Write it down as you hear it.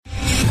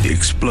The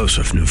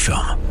explosive new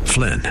film,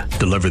 Flynn,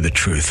 deliver the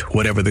truth,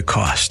 whatever the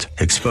cost,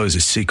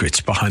 exposes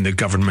secrets behind the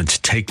government's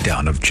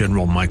takedown of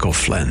General Michael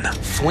Flynn.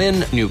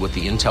 Flynn knew what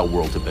the intel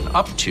world had been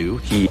up to.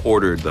 He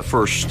ordered the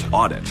first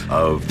audit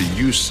of the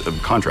use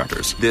of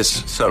contractors.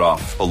 This set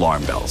off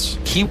alarm bells.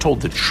 He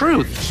told the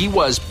truth. He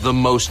was the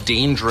most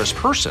dangerous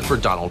person for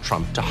Donald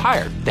Trump to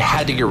hire. They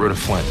had to get rid of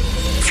Flynn.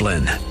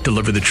 Flynn,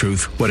 deliver the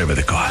truth, whatever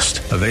the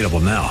cost. Available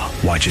now.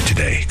 Watch it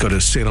today. Go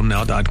to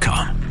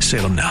salemnow.com.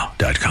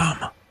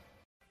 salemnow.com.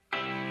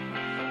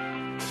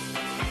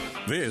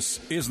 This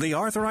is the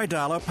Arthur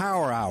Aidala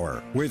Power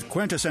Hour with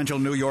quintessential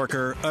New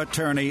Yorker,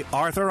 attorney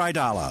Arthur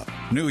Aidala,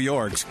 New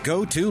York's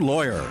go-to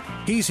lawyer.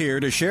 He's here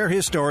to share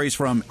his stories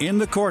from in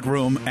the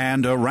courtroom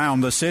and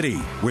around the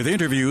city, with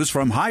interviews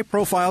from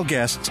high-profile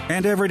guests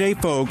and everyday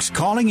folks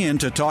calling in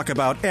to talk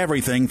about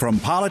everything from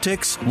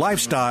politics,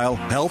 lifestyle,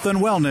 health and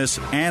wellness,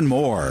 and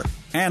more.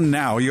 And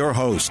now your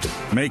host,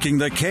 making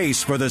the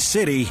case for the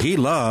city he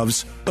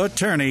loves,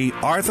 attorney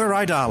Arthur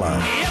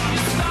Aidala.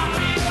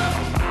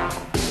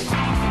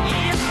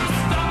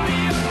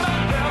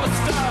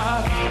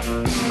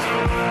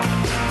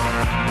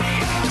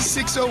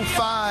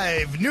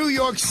 6:05, New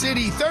York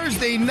City,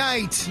 Thursday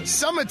night,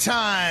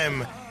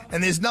 summertime.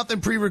 And there's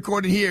nothing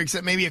pre-recorded here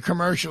except maybe a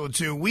commercial or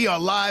two. We are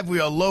live. We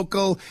are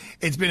local.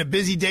 It's been a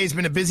busy day. It's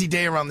been a busy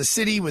day around the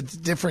city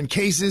with different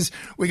cases.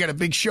 We got a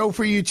big show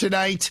for you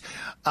tonight.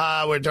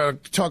 We're going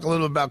to talk a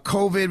little bit about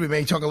COVID. We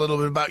may talk a little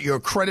bit about your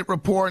credit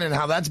report and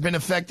how that's been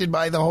affected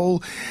by the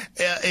whole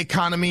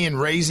economy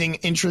and raising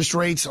interest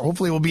rates.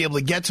 Hopefully we'll be able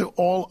to get to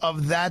all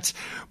of that.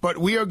 But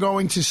we are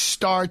going to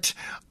start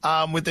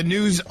with the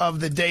news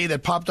of the day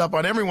that popped up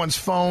on everyone's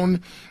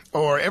phone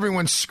or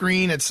everyone's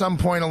screen at some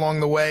point along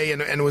the way, and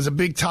it was a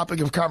big topic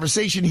of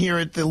conversation here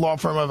at the law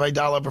firm of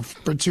Aidala,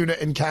 Bertuna,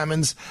 and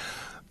Kamins.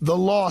 The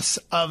loss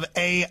of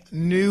a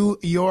New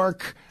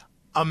York,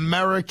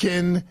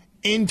 American,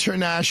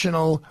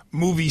 international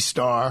movie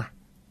star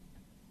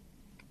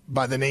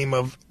by the name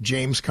of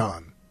James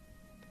Caan.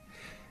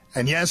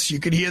 And yes, you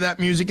could hear that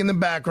music in the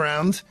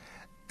background.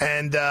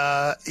 And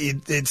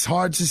it's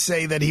hard to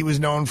say that he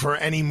was known for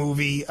any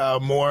movie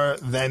more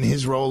than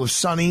his role of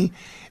Sonny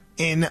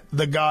in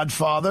The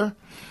Godfather.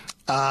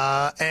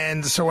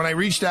 And so when I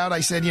reached out, I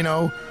said,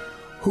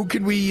 who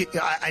could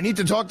I need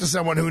to talk to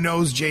someone who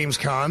knows James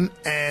Caan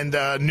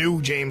and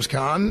knew James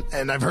Caan.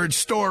 And I've heard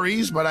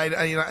stories, but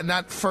I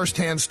not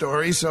firsthand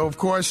stories. So, of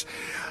course,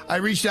 I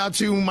reached out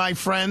to my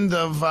friend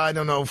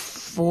of,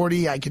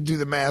 40. I could do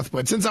the math.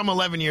 But since I'm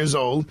 11 years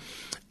old,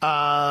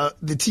 the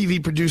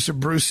TV producer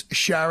Bruce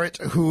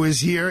Sharrett, who is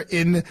here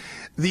in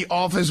the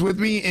office with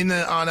me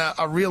on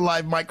a real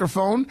live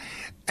microphone.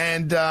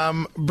 And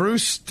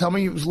Bruce, tell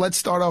me, let's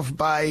start off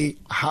by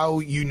how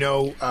you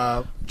know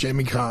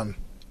Jamie Caan.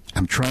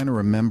 I'm trying to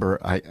remember.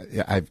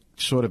 I've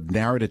sort of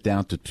narrowed it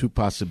down to two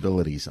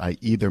possibilities. I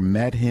either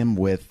met him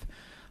with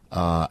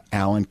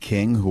Alan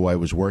King, who I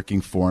was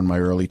working for in my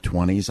early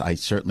 20s. I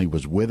certainly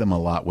was with him a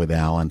lot with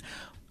Alan.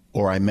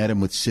 Or I met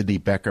him with Sidney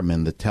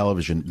Beckerman,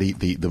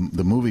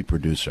 the movie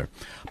producer.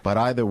 But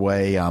either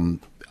way,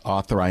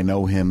 Arthur, I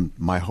know him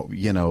my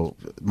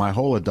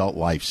whole adult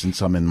life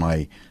since I'm in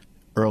my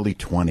early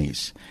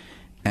 20s.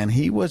 And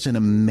he was an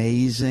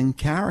amazing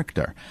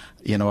character.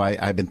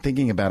 I've been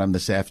thinking about him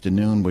this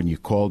afternoon when you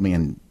called me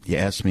and you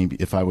asked me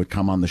if I would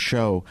come on the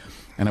show.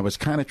 And I was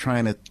kind of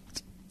trying to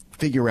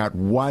figure out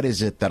what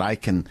is it that I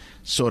can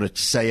sort of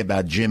say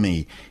about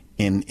Jimmy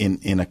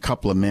in a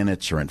couple of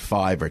minutes or in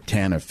 5 or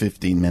 10 or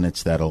 15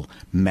 minutes that'll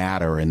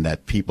matter and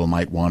that people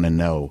might want to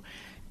know.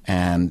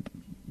 And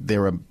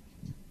there are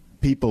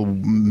people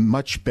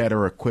much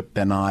better equipped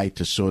than I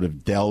to sort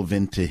of delve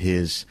into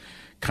his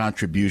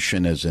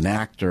contribution as an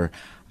actor.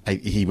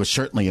 He was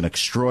certainly an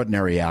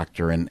extraordinary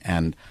actor,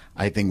 and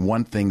I think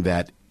one thing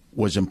that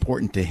was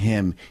important to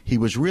him, he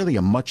was really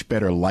a much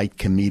better light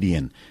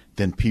comedian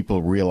than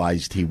people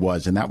realized he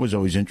was. And that was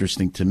always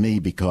interesting to me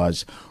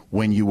because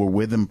when you were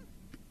with him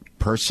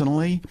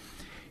personally,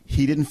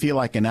 he didn't feel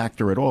like an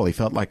actor at all. He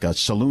felt like a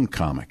saloon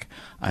comic.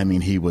 I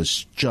mean, he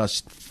was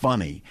just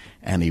funny,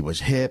 and he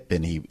was hip,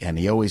 and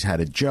he always had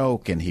a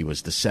joke, and he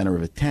was the center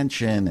of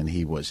attention, and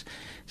he was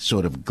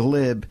sort of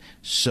glib.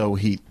 So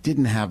he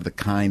didn't have the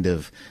kind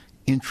of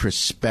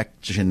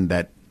introspection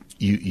that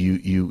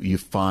you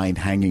find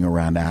hanging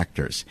around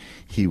actors.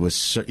 He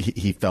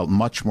felt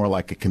much more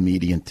like a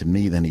comedian to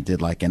me than he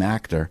did like an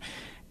actor.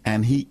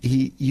 And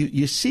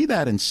you see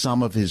that in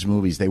some of his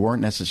movies. They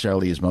weren't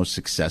necessarily his most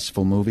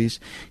successful movies.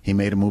 He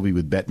made a movie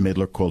with Bette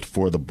Midler called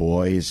For the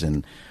Boys,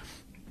 and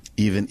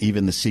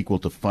even the sequel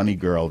to Funny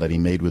Girl that he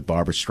made with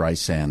Barbra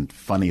Streisand,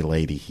 Funny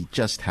Lady. He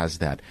just has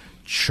that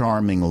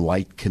charming,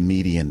 light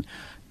comedian.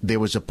 There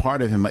was a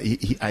part of him,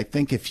 I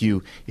think if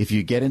you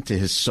get into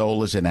his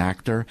soul as an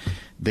actor,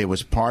 there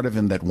was part of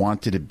him that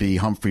wanted to be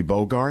Humphrey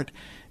Bogart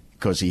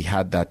because he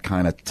had that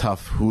kind of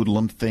tough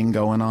hoodlum thing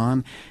going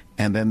on.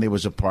 And then there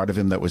was a part of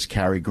him that was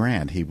Cary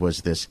Grant. He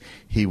was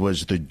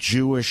the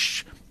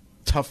Jewish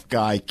tough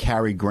guy,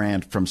 Cary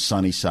Grant from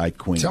Sunnyside,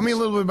 Queens. Tell me a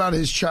little bit about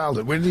his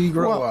childhood. Where did he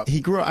grow up? He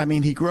grew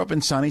up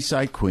in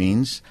Sunnyside,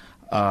 Queens.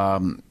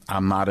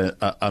 I'm not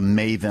a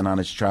maven on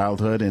his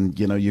childhood, and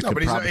you could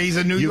but he's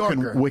a New Yorker.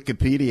 You can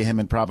Wikipedia him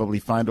and probably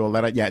find all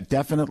that out. Yeah,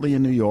 definitely a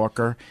New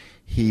Yorker.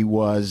 He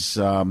was.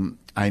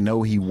 I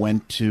know he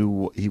went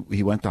to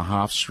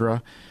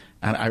Hofstra,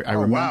 and I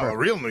remember. Wow, a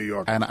real New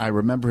Yorker. And I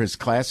remember his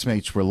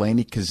classmates were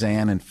Lainie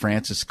Kazan and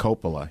Francis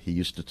Coppola. He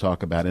used to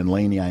talk about it. And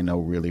Lainie I know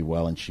really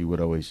well, and she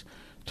would always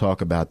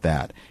talk about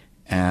that.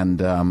 And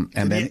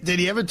did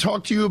he ever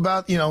talk to you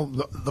about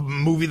the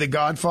movie The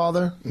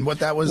Godfather and what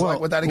that was like,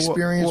 what that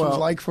experience was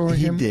like for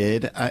him? He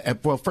did.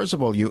 Well, first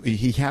of all,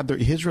 he had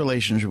his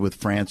relationship with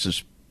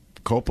Francis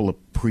Coppola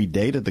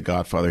predated The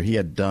Godfather. He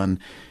had done,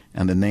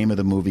 and the name of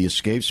the movie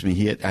escapes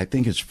me. I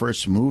think his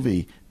first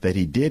movie that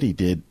he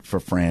did for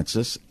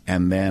Francis,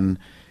 and then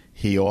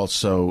he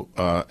also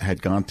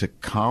had gone to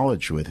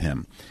college with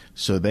him.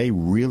 So they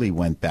really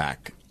went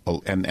back.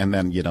 And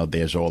then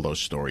there's all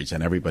those stories,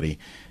 and everybody.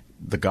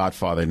 The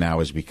Godfather now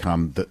has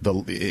become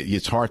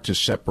it's hard to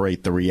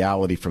separate the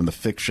reality from the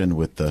fiction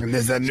with the and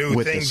there's that new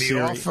thing, The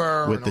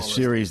Offer, with the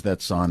series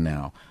that's on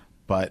now.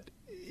 But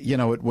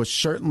it was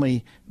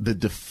certainly the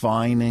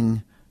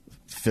defining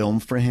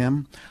film for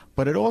him.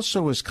 But it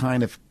also was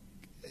kind of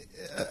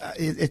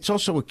it's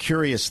also a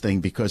curious thing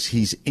because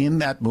he's in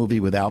that movie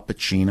with Al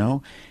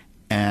Pacino,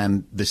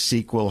 and the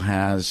sequel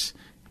has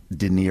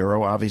De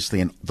Niro, obviously,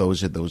 and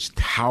those are those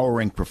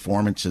towering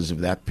performances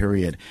of that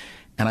period.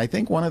 And I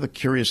think one of the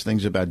curious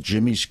things about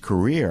Jimmy's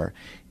career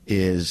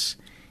is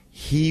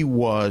he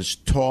was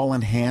tall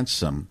and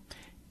handsome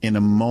in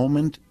a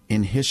moment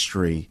in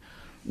history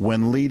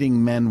when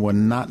leading men were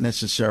not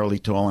necessarily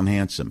tall and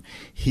handsome.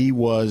 He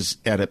was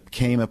his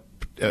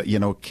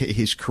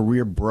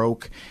career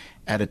broke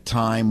at a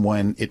time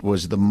when it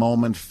was the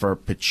moment for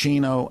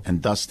Pacino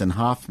and Dustin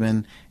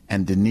Hoffman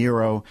and De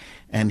Niro.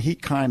 And he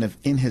kind of,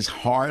 in his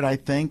heart, I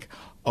think,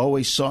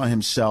 always saw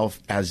himself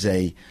as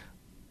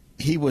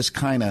he was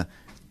kind of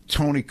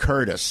Tony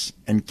Curtis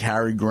and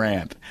Cary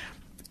Grant,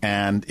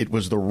 and it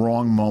was the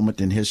wrong moment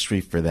in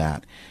history for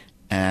that.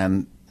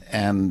 And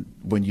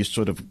when you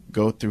sort of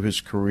go through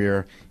his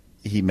career,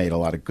 he made a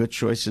lot of good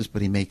choices,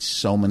 but he made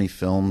so many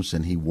films,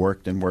 and he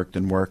worked and worked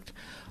and worked.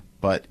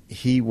 But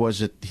he was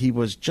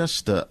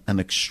just an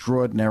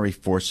extraordinary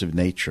force of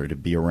nature to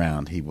be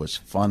around. He was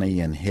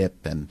funny and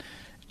hip, and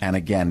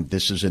again,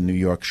 this is a New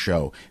York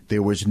show.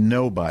 There was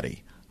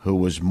nobody who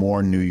was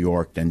more New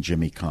York than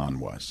Jimmy Caan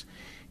was.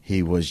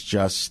 He was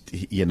just,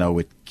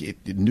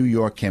 New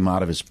York came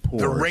out of his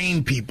pores. The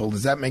Rain People.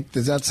 Does that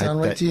sound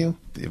right to you?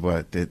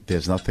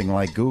 There's nothing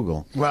like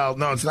Google. Well,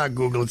 no, it's not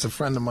Google. It's a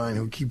friend of mine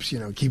who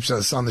keeps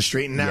us on the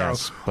straight and narrow.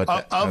 Yes,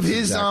 but of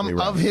his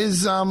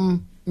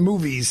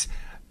movies,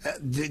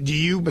 do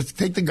you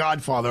take The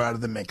Godfather out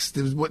of the mix?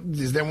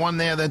 Is there one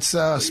there that's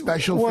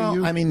special for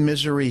you? Well, I mean,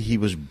 Misery. He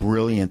was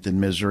brilliant in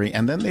Misery,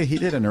 and then he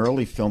did an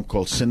early film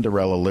called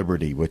Cinderella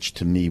Liberty, which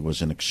to me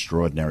was an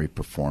extraordinary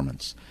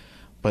performance.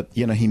 But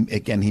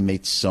he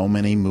made so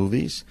many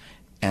movies,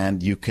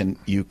 and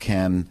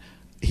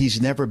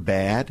he's never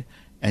bad,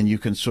 and you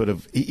can sort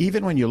of,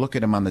 even when you look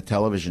at him on the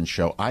television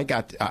show, I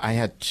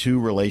had two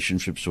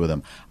relationships with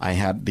him. I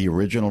had the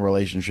original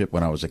relationship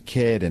when I was a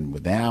kid and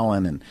with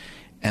Alan,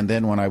 and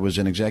then when I was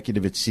an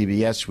executive at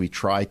CBS, we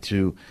tried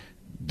to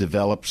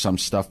develop some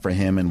stuff for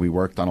him, and we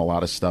worked on a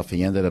lot of stuff.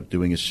 He ended up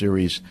doing a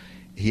series.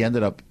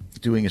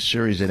 Doing a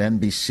series at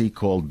NBC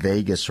called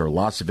Vegas or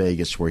Las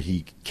Vegas, where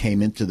he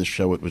came into the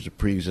show. It was a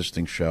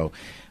pre-existing show.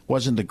 It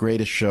wasn't the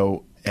greatest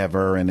show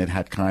ever, and it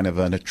had kind of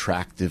an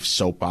attractive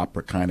soap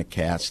opera kind of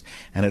cast.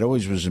 And it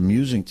always was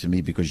amusing to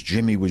me because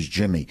Jimmy was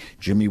Jimmy.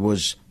 Jimmy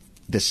was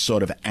this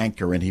sort of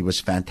anchor, and he was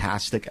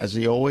fantastic, as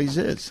he always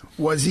is.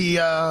 Was he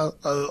a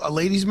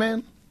ladies'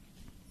 man?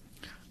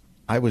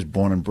 I was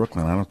born in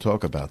Brooklyn. I don't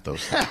talk about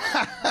those things.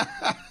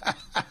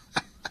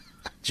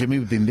 Jimmy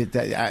would be.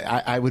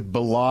 I would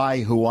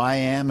belie who I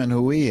am and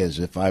who he is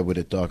if I were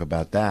to talk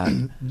about that.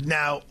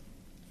 Now,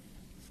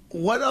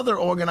 what other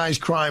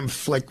organized crime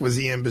flick was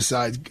he in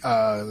besides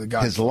the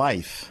guy? His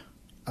Life.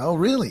 Oh,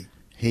 really?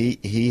 He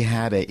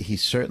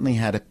certainly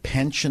had a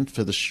penchant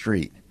for the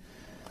street.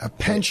 A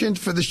penchant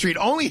for the street.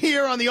 Only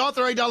here on the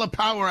Arthur Aidala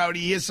Power Hour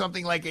he is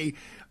something like a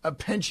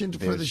penchant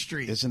for the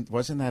street.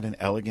 Wasn't that an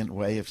elegant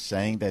way of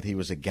saying that he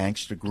was a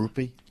gangster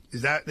groupie?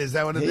 Is that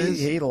what it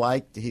is? He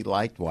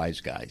liked wise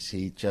guys.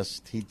 He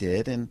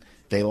did, and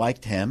they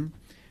liked him.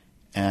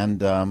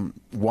 And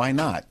why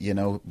not?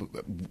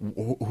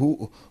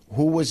 Who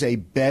was a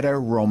better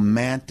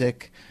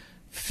romantic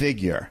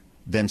figure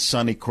than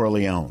Sonny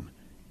Corleone?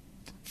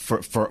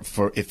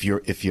 For if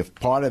you're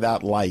part of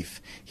that life,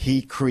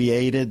 he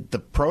created the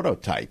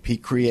prototype. He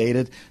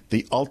created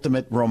the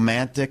ultimate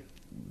romantic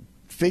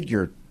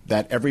figure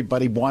that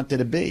everybody wanted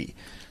to be.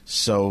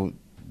 So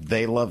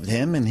they loved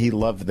him, and he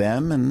loved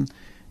them, and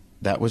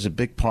that was a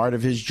big part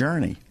of his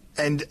journey.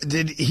 And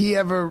did he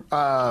ever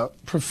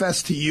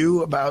profess to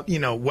you about,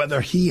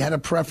 whether he had a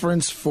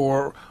preference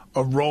for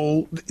a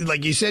role?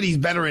 Like you said, he's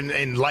better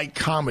in light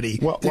comedy.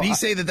 Did he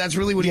say that that's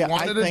really what he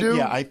wanted to do?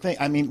 Yeah,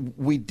 I mean,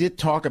 we did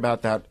talk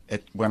about that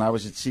when I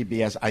was at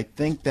CBS. I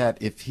think that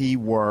if he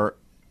were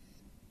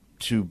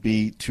to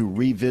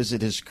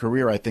revisit his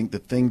career. I think the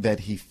thing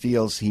that he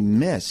feels he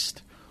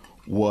missed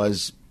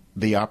was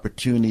the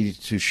opportunity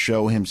to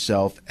show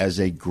himself as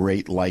a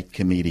great light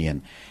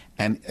comedian.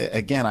 And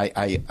again,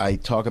 I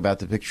talk about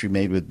the picture he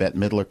made with Bette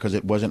Midler because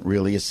it wasn't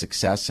really a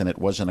success and it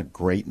wasn't a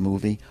great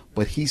movie,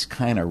 but he's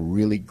kind of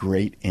really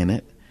great in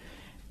it.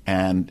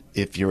 And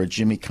if you're a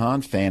Jimmy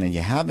Caan fan and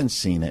you haven't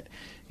seen it,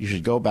 you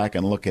should go back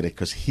and look at it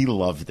because he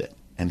loved it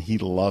and he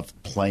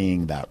loved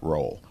playing that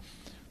role.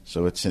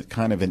 So it's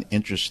kind of an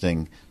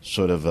interesting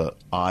sort of a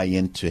eye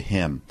into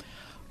him.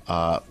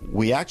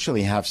 We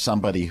actually have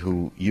somebody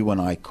who you and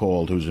I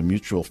called, who's a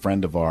mutual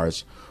friend of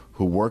ours,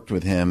 who worked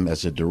with him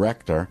as a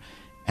director.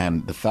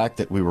 And the fact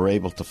that we were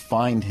able to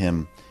find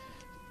him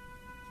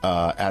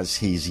as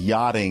he's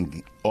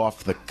yachting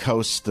off the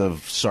coast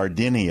of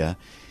Sardinia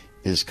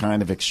is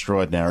kind of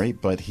extraordinary,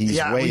 but he's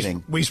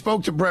waiting. We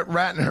spoke to Brett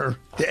Ratner.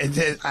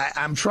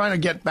 I'm trying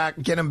to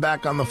get him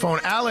back on the phone.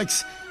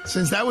 Alex,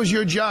 since that was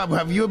your job,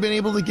 have you been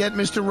able to get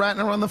Mr.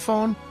 Ratner on the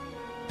phone?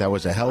 That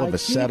was a hell of a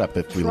setup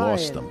if we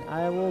lost him.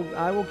 I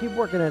will keep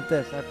working at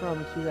this. I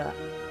promise you that.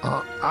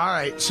 All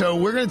right, so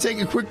we're going to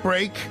take a quick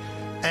break,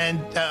 and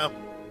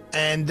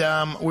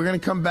we're going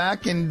to come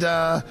back, and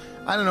I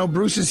don't know,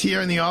 Bruce is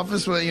here in the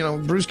office. Well,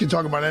 Bruce can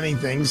talk about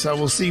anything, so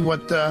we'll see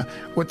what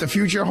the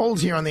future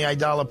holds here on the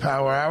Aidala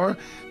Power Hour.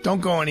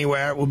 Don't go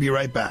anywhere. We'll be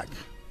right back.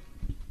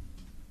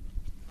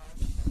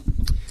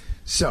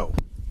 So,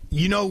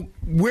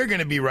 we're going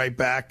to be right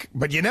back,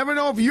 but you never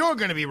know if you're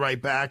going to be right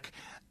back,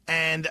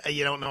 and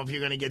you don't know if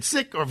you're going to get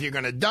sick or if you're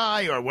going to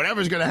die or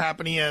whatever's going to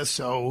happen here,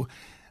 so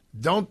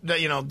don't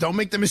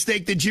make the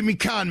mistake that Jimmy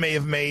Caan may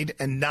have made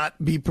and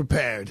not be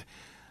prepared.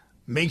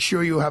 Make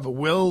sure you have a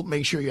will.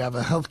 Make sure you have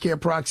a healthcare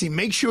proxy.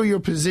 Make sure you're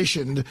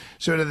positioned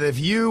so that if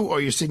you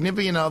or your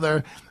significant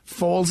other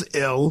falls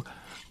ill,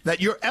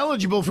 that you're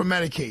eligible for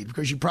Medicaid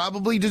because you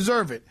probably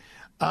deserve it.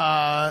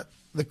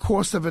 The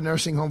cost of a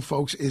nursing home,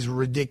 folks, is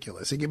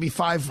ridiculous. It could be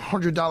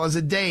 $500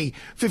 a day,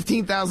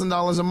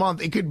 $15,000 a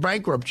month. It could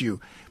bankrupt you.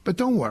 But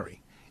don't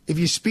worry. If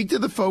you speak to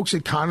the folks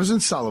at Connors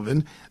and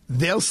Sullivan,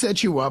 they'll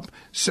set you up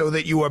so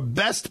that you are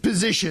best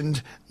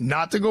positioned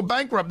not to go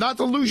bankrupt, not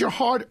to lose your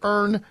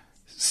hard-earned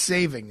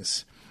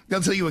savings.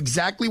 They'll tell you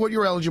exactly what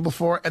you're eligible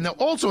for, and they'll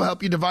also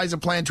help you devise a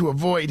plan to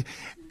avoid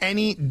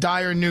any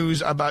dire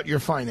news about your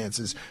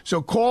finances.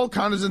 So call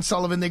Connors and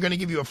Sullivan. They're going to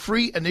give you a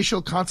free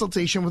initial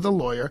consultation with a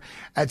lawyer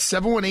at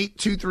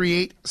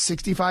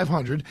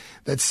 718-238-6500.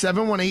 That's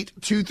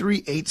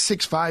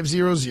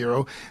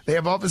 718-238-6500. They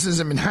have offices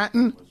in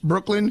Manhattan,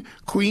 Brooklyn,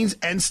 Queens,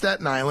 and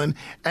Staten Island.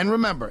 And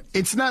remember,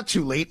 it's not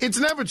too late. It's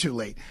never too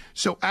late.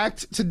 So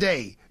act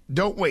today.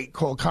 Don't wait.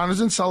 Call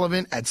Connors and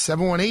Sullivan at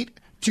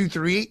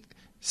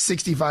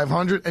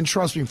 718-238-6500. And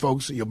trust me,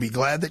 folks, you'll be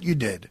glad that you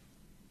did.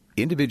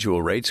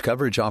 Individual rates,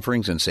 coverage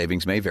offerings, and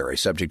savings may vary,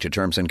 subject to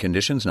terms and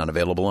conditions, not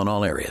available in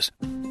all areas.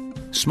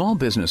 Small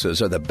businesses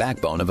are the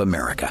backbone of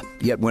America.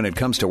 Yet when it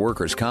comes to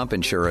workers' comp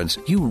insurance,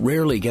 you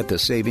rarely get the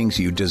savings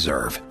you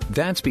deserve.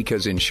 That's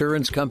because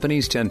insurance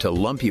companies tend to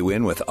lump you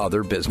in with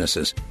other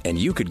businesses, and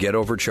you could get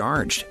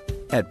overcharged.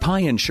 At Pi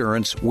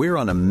Insurance, we're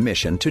on a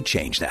mission to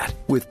change that.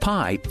 With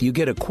Pi, you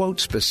get a quote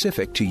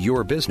specific to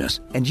your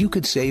business, and you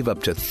could save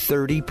up to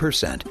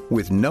 30%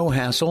 with no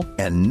hassle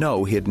and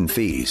no hidden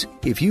fees.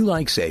 If you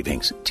like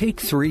savings, take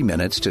 3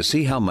 minutes to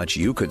see how much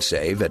you could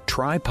save at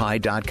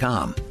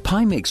trypi.com.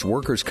 Pi makes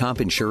workers'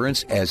 comp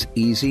insurance as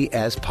easy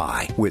as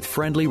pie, with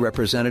friendly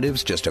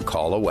representatives just a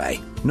call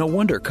away. No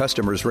wonder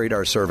customers rate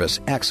our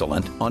service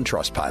excellent on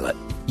Trustpilot.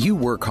 You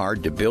work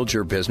hard to build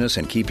your business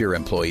and keep your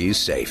employees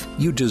safe.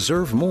 You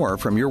deserve more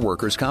from your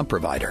workers' comp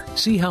provider.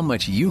 See how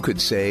much you could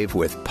save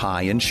with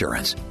Pi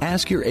Insurance.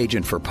 Ask your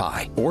agent for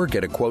Pi or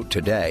get a quote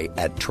today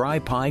at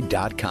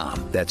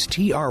trypi.com. That's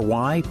TRYPIE.com.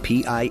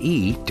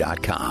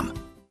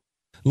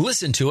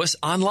 Listen to us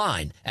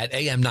online at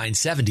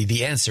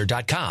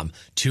am970theanswer.com.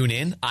 Tune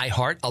in,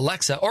 iHeart,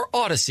 Alexa, or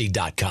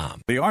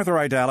Odyssey.com. The Arthur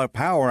Aidala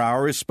Power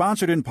Hour is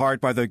sponsored in part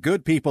by the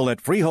good people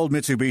at Freehold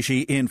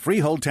Mitsubishi in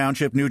Freehold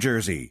Township, New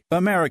Jersey.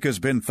 America's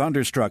been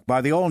thunderstruck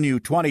by the all-new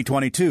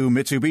 2022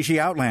 Mitsubishi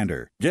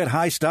Outlander. Get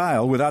high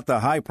style without the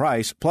high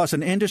price, plus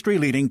an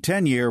industry-leading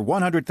 10-year,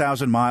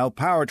 100,000-mile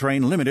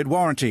powertrain limited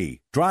warranty.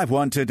 Drive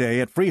one today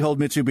at Freehold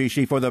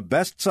Mitsubishi for the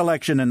best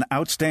selection and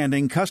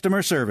outstanding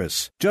customer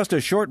service. Just a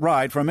short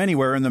ride from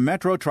anywhere in the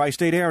metro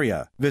tri-state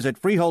area.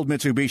 Visit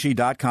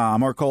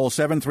freeholdmitsubishi.com or call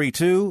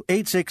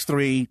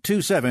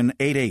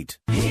 732-863-2788.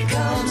 Here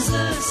comes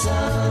the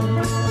sun.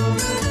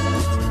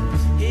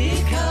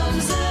 Here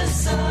comes the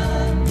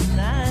sun.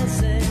 I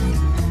say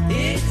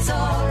it's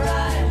all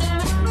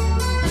right.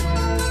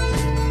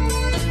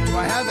 Do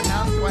I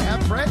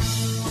have Brett?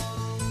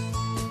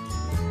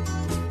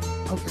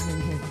 Okay.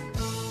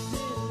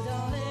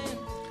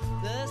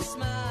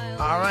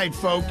 All right,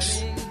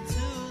 folks.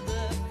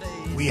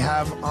 We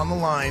have on the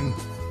line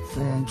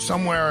from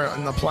somewhere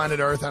on the planet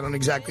Earth, I don't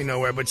exactly know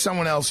where, but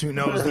someone else who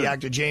knows the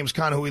actor James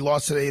Caan, who we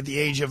lost today at the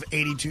age of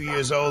 82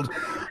 years old.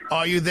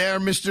 Are you there,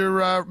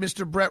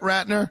 Mr. Brett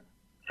Ratner?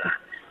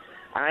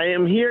 I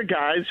am here,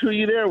 guys. Who are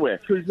you there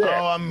with? Who's there?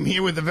 Oh, I'm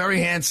here with a very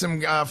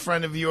handsome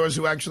friend of yours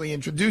who actually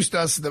introduced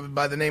us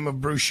by the name of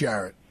Bruce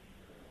Sharrett.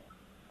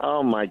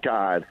 Oh, my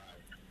God.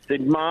 The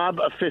mob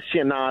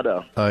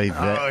aficionado.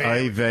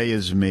 Ave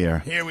is mere.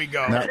 Here we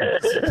go. Now,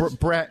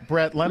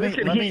 Brett, let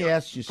me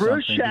ask you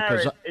Bruce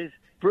something.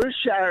 Bruce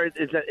Sharrett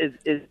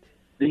is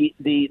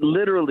the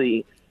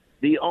literally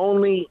the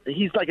only.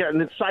 He's like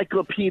an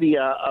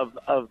encyclopedia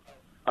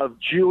of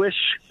Jewish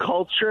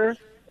culture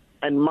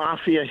and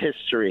mafia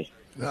history.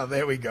 Oh,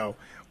 there we go.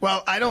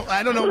 Well, I don't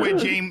know where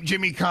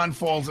Jimmy Kahn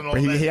falls in all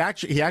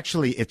that.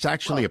 It's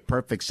actually a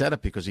perfect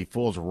setup because he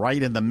falls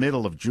right in the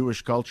middle of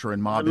Jewish culture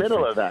and mob. In the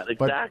middle of that,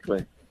 exactly.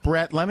 But,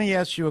 Brett, let me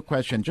ask you a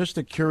question. Just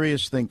a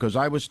curious thing, because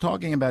I was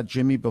talking about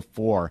Jimmy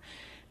before,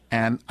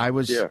 and I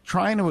was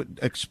trying to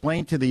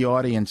explain to the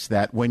audience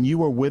that when you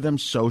were with him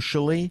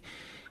socially,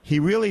 he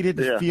really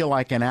didn't feel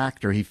like an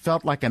actor. He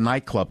felt like a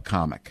nightclub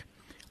comic.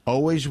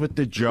 Always with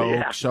the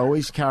jokes,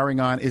 always carrying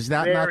on. Is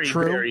that not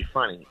true? Very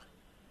funny.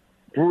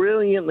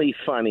 Brilliantly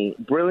funny,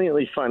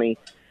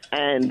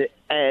 and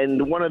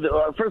one of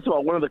the first of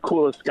all, one of the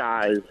coolest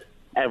guys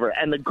ever,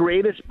 and the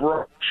greatest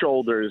broad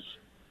shoulders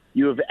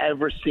you have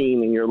ever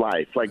seen in your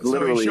life. Like,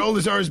 literally, his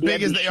shoulders are as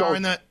big as they are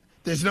in that.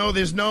 There's no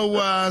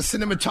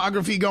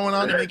cinematography going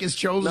on to make his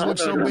shoulders look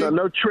so big.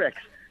 No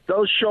tricks.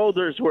 Those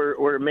shoulders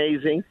were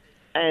amazing,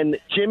 and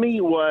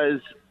Jimmy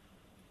was,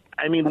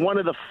 I mean, one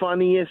of the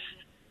funniest.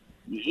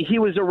 He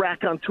was a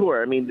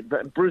raconteur. I mean,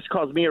 Bruce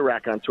calls me a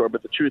raconteur,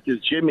 but the truth is,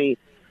 Jimmy.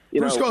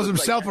 Bruce calls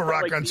himself a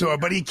raconteur,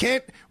 but he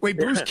can't. Wait,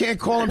 Bruce can't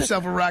call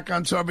himself a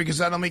raconteur because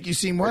that'll make you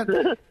seem what?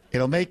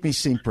 It'll make me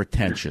seem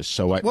pretentious.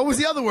 So what was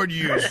the other word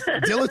you used?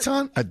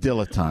 Dilettante? A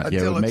dilettante.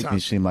 It would make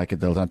me seem like a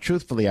dilettante.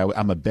 Truthfully,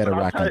 I'm a better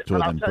raconteur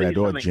than Brett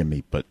or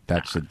Jimmy, but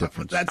that's the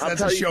difference. That's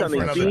a show for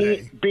another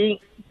day.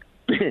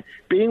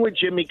 Being with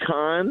Jimmy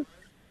Kahn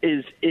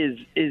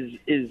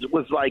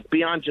was like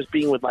beyond just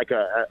being with like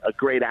a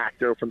great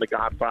actor from The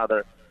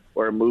Godfather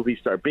or a movie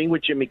star. Being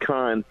with Jimmy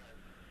Kahn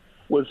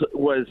was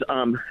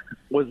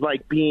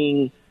like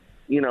being,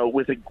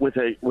 with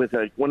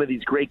one of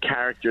these great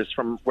characters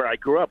from where I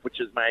grew up, which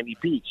is Miami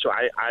Beach. So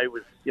I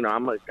was,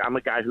 I'm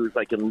a guy who's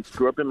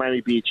grew up in Miami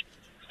Beach,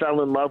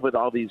 fell in love with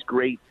all these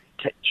great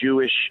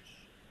Jewish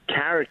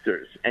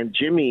characters, and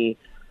Jimmy,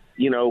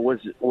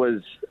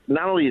 was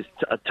not only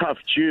a tough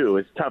Jew,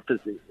 as tough as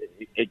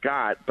it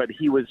got, but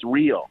he was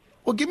real.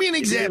 Well, give me an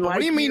example. What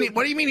do you mean?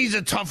 What do you mean he's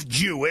a tough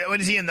Jew? What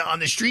is he on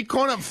the street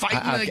corner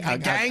fighting the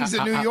gangs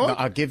in New York?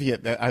 I'll give you.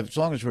 As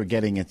long as we're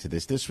getting into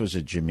this, this was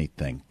a Jimmy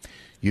thing.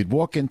 You'd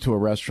walk into a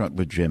restaurant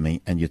with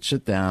Jimmy, and you'd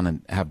sit down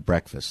and have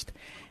breakfast,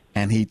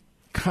 and he'd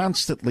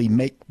constantly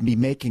be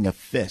making a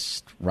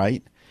fist,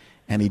 right?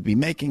 And he'd be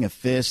making a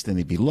fist, and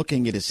he'd be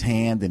looking at his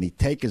hand, and he'd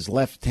take his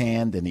left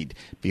hand, and he'd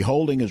be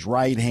holding his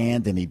right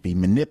hand, and he'd be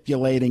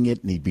manipulating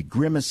it, and he'd be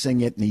grimacing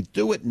it, and he'd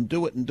do it and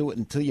do it and do it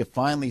until you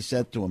finally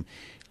said to him,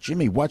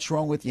 Jimmy, what's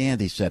wrong with your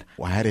hand? He said,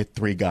 well, I had hit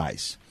 3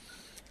 guys.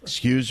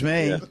 Excuse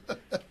me.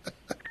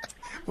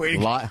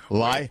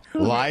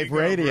 Live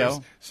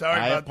radio. Sorry,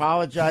 I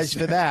apologize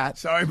for that.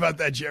 Sorry about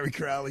that, Jerry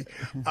Crowley.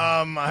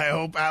 I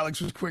hope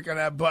Alex was quick on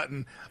that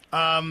button.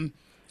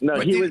 No,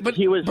 he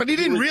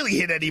didn't really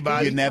hit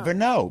anybody. You never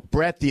know.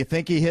 Brett, do you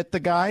think he hit the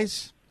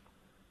guys?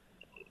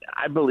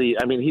 I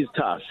mean, he's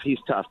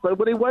tough. But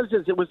what it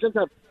wasn't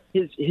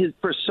his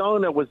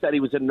persona was that he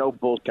was a no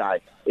bull guy.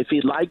 If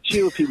he liked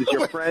you, if he was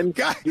your friend,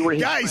 you were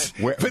his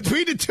friend.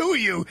 Between the two of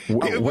you,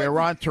 we're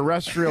on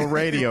terrestrial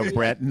radio,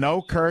 Brett.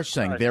 No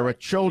cursing. There are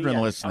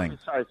children listening.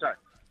 Sorry.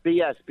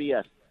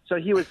 BS. So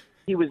he was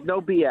no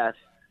BS.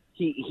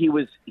 He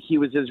was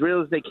as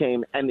real as they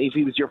came. And if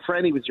he was your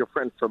friend, he was your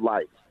friend for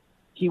life.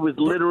 He was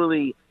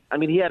literally. I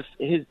mean, he had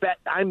his bet.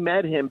 I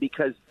met him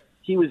because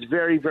he was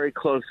very, very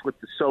close with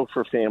the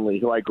Sofer family,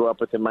 who I grew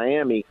up with in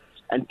Miami.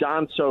 And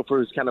Don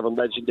Sofer is kind of a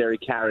legendary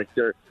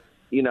character.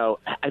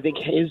 I think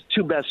his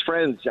 2 best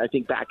friends,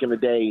 back in the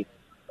day,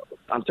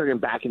 I'm talking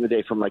back in the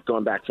day from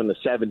going back from the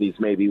 70s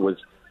maybe, was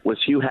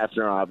Hugh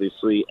Hefner,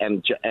 obviously,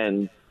 and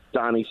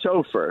Donnie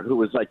Sofer, who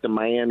was like the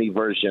Miami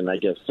version, I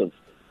guess,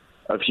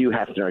 of Hugh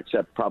Hefner,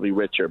 except probably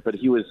richer. But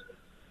he was,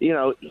 he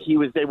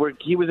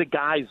was a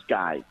guy's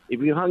guy.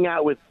 If you hung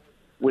out with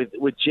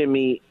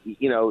Jimmy,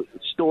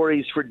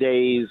 stories for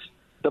days,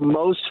 the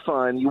most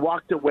fun. You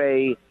walked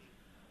away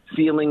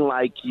feeling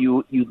like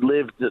you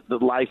lived the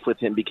life with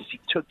him because he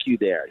took you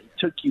there. He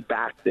took you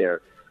back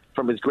there,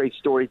 from his great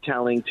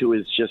storytelling to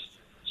his just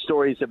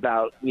stories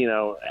about,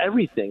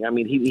 everything. I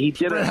mean, he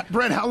did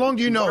Brett, how long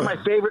do you know him?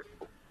 My favorite,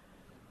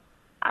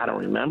 I don't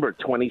remember,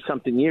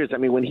 20-something years. I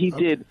mean, when he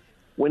did,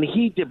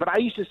 but I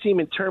used to see him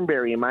in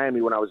Turnberry in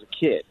Miami when I was a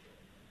kid.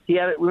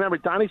 Remember,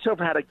 Donnie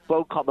Sofer had a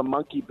boat called the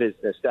Monkey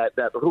Business.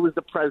 Who was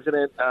the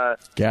president?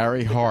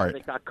 Gary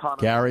Hart.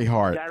 Gary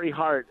Hart.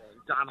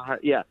 Don Hart.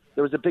 Yeah,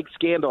 there was a big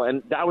scandal,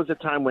 and that was a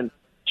time when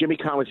Jimmy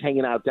Kahn was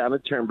hanging out down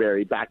at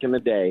Turnberry back in the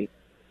day.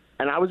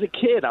 And I was a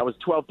kid. I was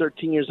 12,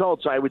 13 years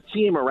old, so I would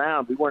see him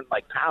around. We weren't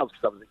like pals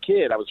because I was a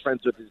kid. I was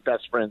friends with his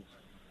best friend's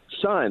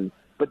son.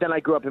 But then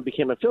I grew up and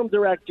became a film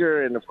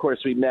director, and of course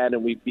we met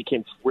and we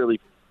became really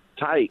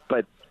tight.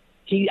 But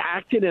he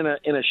acted in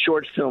a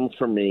short film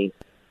for me.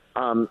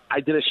 I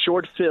did a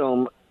short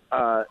film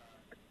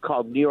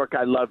called New York,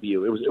 I Love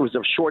You. It was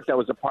a short that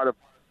was a part of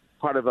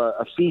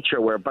a feature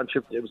where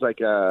it was like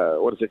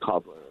what is it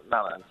called?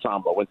 Not an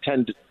ensemble. When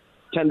 10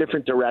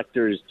 different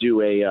directors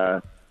do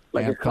a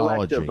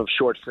collective of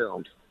short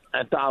films.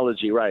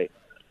 Anthology, right.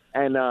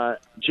 And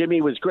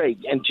Jimmy was great.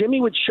 And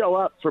Jimmy would show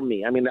up for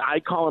me. I mean, I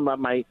call him up.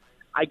 I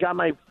got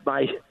my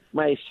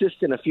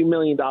assistant a few $1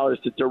 million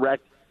to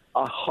direct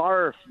a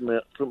horror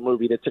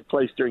movie that took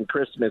place during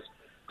Christmas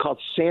called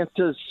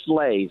Santa's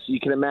Sleigh. So you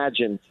can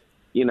imagine,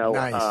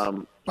 Nice.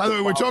 By the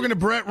way, we're talking to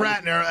Brett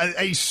Ratner,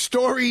 a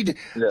storied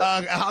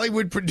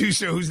Hollywood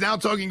producer who's now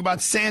talking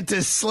about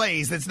Santa's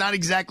Sleighs. That's not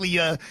exactly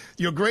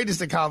your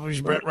greatest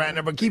accomplishment, Brett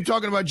Ratner, but keep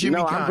talking about Jimmy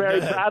Caan. I'm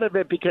very proud of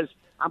it because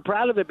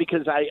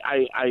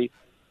I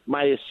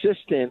my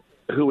assistant,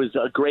 who was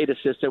a great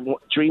assistant,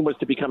 dream was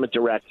to become a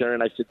director,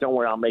 and I said, "Don't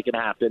worry, I'll make it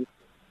happen."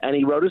 And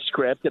he wrote a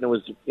script, and it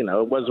was what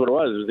it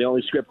was. It was the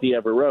only script he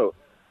ever wrote.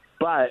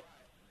 But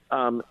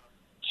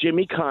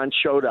Jimmy Caan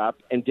showed up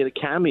and did a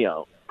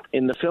cameo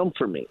in the film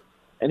for me.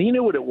 And he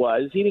knew what it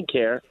was. He didn't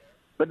care.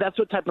 But that's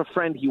what type of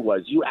friend he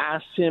was. You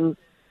asked him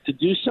to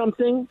do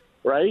something,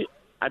 right?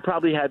 I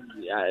probably had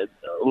a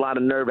lot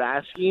of nerve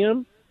asking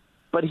him,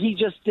 but he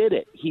just did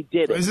it. He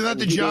did it. Isn't that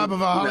the job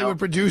of a Hollywood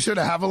producer,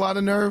 to have a lot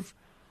of nerve?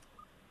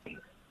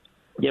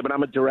 Yeah, but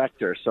I'm a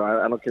director, so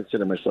I don't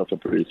consider myself a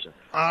producer.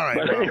 All right.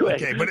 But anyway,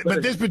 okay.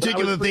 But this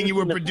particular thing you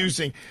were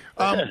producing.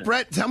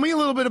 Brett, tell me a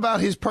little bit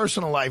about his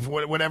personal life,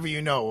 whatever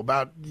you know,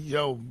 about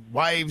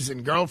wives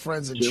and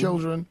girlfriends and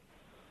children.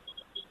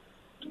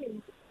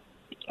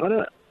 I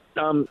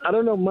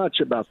don't know much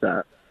about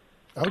that.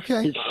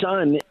 Okay. His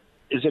son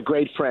is a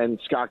great friend,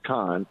 Scott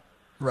Caan.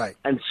 Right.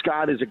 And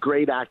Scott is a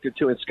great actor,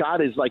 too. And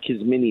Scott is like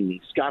his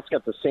mini-me. Scott's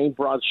got the same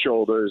broad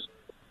shoulders,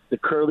 the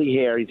curly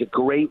hair. He's a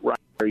great writer.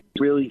 He's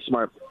really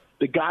smart.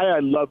 The guy I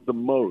love the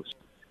most,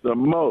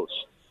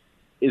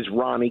 is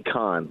Ronnie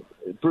Caan.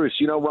 Bruce,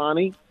 you know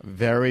Ronnie?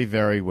 Very,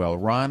 very well.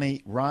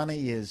 Ronnie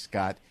has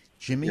got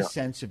Jimmy's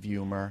sense of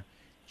humor,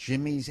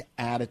 Jimmy's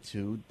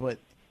attitude, but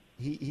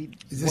he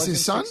is this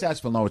his son?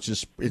 Successful. No, it's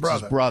his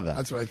brother.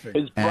 That's what I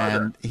figured. His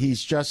brother. And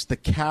he's just the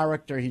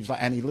character.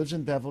 And he lives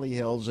in Beverly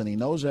Hills, and he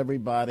knows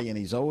everybody, and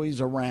he's always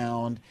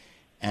around.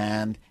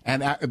 And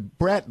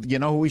Brett, you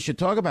know who we should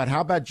talk about?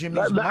 How about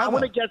Jimmy's mother? I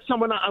want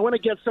to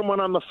get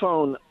someone on the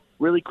phone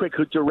really quick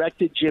who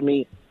directed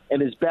Jimmy in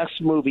his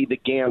best movie, The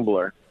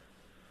Gambler.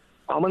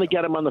 I'm going to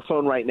get him on the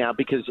phone right now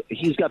because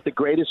he's got the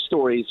greatest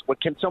stories.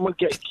 Can someone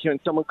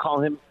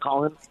call him?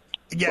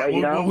 Yeah,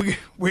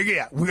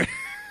 we're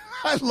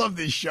I love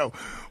this show.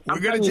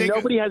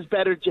 Nobody has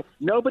better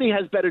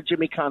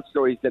Jimmy Caan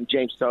stories than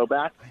James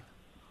Toback.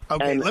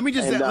 Okay, let me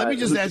just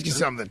ask you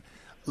something.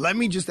 Let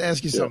me just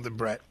ask you something,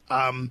 Brett.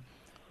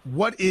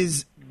 What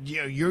is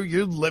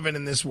you're living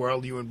in this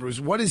world, you and Bruce.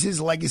 What is his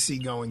legacy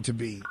going to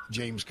be,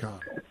 James Caan?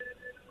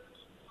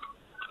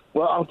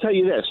 Well, I'll tell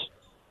you this: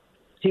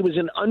 he was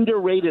an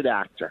underrated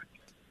actor.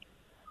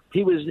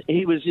 He was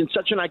in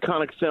such an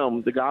iconic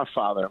film, The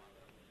Godfather,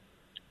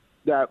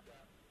 that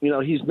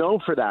he's known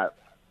for that.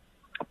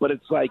 But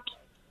it's like,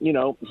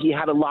 he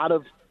had a lot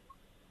of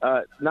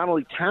not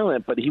only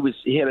talent, but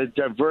he had a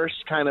diverse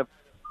kind of.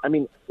 I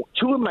mean,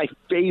 two of my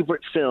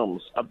favorite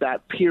films of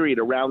that period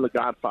around The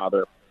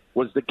Godfather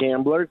was The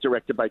Gambler,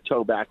 directed by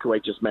Toback, who I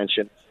just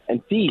mentioned,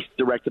 and Thief,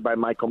 directed by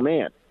Michael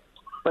Mann.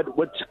 But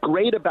what's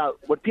great about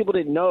what people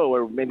didn't know,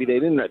 or maybe they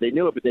didn't know, they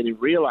knew it, but they didn't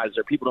realize,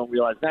 or people don't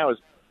realize now, is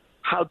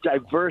how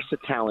diverse a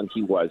talent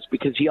he was.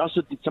 Because he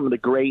also did some of the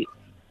great,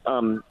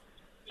 some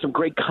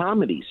great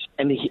comedies,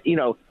 and he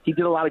did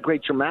a lot of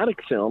great dramatic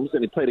films,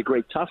 and he played a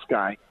great tough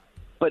guy.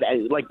 But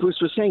like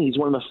Bruce was saying, he's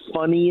one of the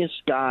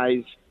funniest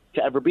guys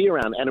to ever be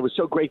around, and it was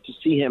so great to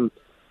see him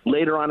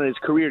later on in his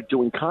career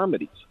doing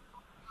comedies.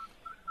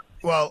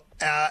 Well,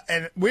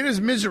 and where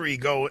does Misery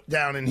go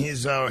down in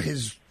his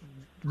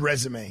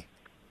resume?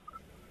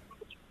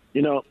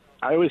 I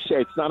always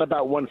say it's not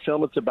about one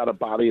film; it's about a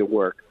body of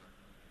work.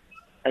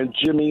 And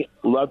Jimmy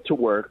loved to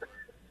work.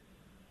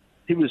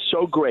 He was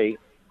so great.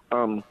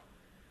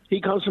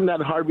 He comes from that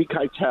Harvey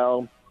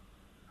Keitel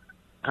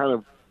kind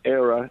of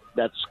era,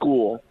 that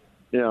school.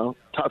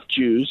 Tough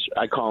Jews,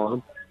 I call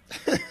them.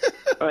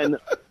 and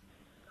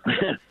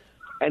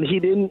he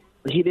didn't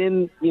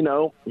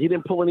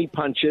pull any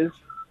punches.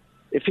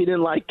 If he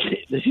didn't like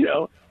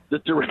the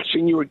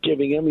direction you were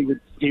giving him,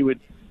 he would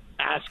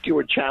ask you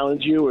or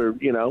challenge you, or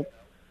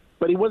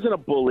but he wasn't a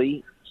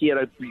bully. He had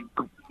a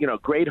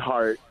great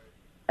heart,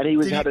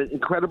 and had an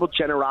incredible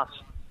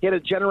generosity. He had a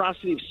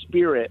generosity of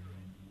spirit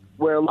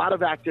where a lot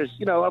of actors,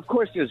 of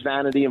course there's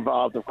vanity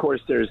involved, of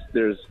course there's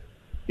there's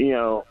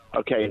ego.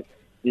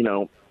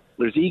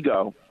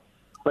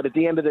 But at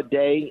the end of the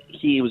day,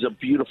 he was a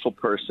beautiful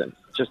person,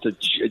 just a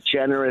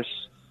generous,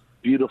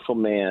 beautiful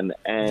man.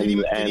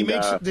 And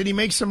did he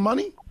make some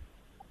money?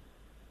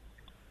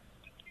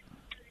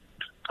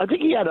 I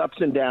think he had ups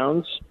and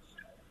downs.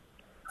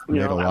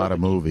 Made a lot of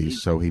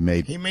movies, so he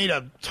made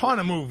a ton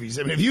of movies.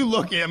 I mean, if you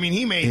look at,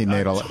 he made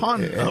a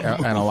ton of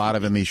movies. And a lot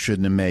of them he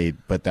shouldn't have made,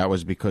 but that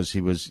was because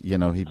he was, he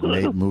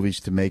made movies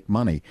to make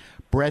money.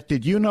 Brett,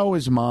 did you know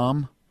his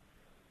mom?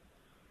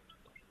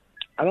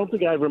 I don't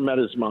think I ever met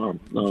his mom.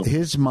 No.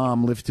 His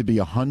mom lived to be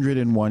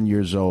 101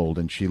 years old,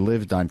 and she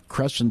lived on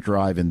Crescent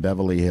Drive in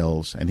Beverly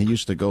Hills. And he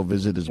used to go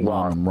visit his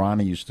mom, and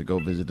Ronnie used to go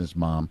visit his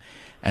mom.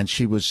 And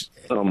she was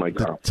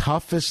the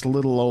toughest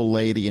little old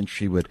lady, and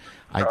she would.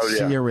 I'd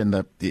see her in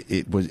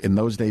in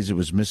those days it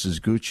was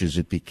Mrs. Gooch's.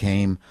 It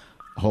became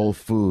Whole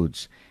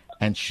Foods,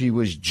 and she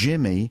was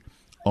Jimmy,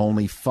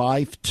 only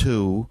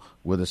 5'2",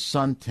 with a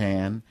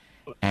suntan.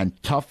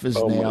 And tough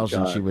as nails,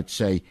 and she would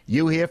say,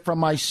 "You hear from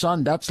my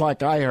son? That's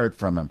like I heard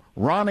from him.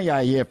 Ronnie,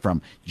 I hear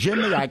from.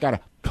 Jimmy, I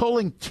got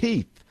pulling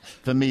teeth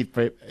for me."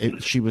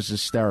 She was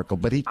hysterical,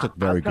 but he took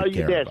very good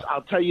care of her.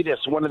 I'll tell you this.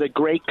 One of the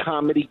great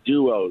comedy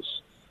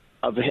duos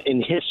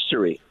in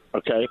history,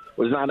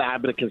 was not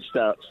Abbott and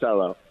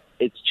Costello.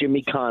 It's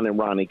Jimmy Kahn and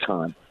Ronnie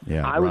Kahn.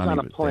 Yeah, I was on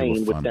a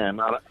plane with them,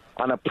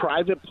 on a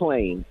private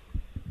plane,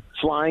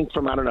 flying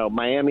from,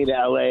 Miami to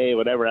L.A.,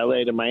 whatever,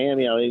 L.A. to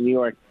Miami, L.A. to New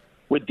York.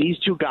 With these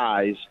two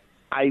guys,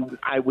 I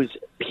was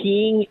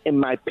peeing in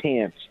my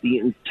pants the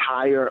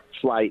entire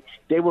flight.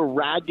 They were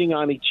ragging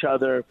on each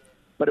other,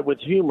 but with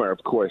humor,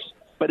 of course.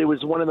 But it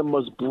was one of the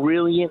most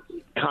brilliant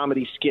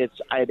comedy skits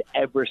I had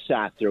ever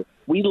sat through.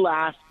 We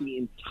laughed the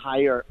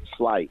entire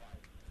flight.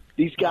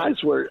 These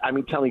guys were,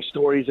 telling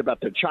stories about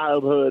their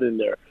childhood and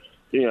their,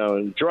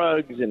 and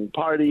drugs and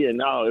party,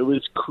 and it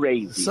was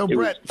crazy. So,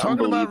 Brett,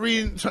 talking about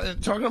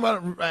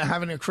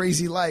having a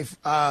crazy life.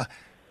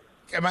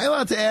 Am I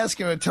allowed to ask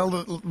or tell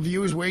the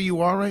viewers where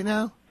you are right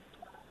now?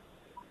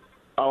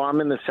 Oh, I'm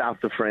in the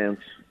south of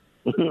France.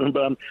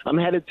 But I'm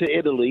headed to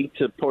Italy,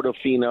 to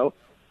Portofino,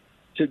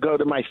 to go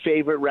to my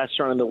favorite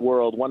restaurant in the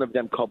world, one of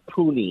them called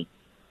Puni.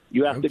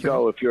 You have to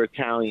go if you're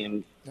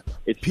Italian.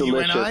 It's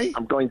delicious.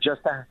 I'm going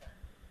just to...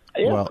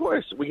 Yeah, of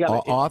course. We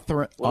got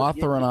Arthur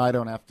and I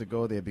don't have to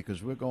go there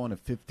because we're going to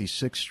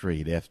 56th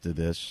Street after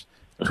this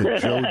to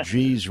Joe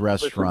G's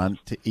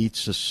restaurant to eat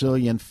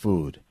Sicilian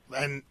food.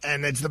 And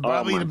it's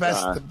probably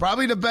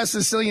the best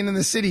Sicilian in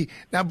the city.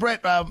 Now,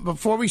 Brett,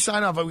 before we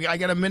sign off, I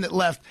got a minute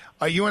left.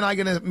 Are you and I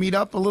going to meet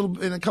up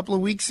in a couple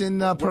of weeks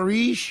in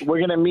Paris? We're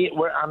going to meet.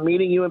 I'm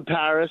meeting you in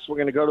Paris. We're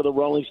going to go to the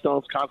Rolling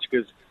Stones concert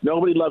because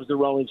nobody loves the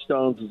Rolling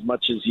Stones as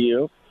much as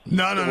you.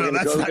 No,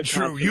 that's not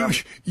true.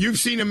 You've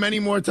seen him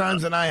many more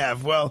times than I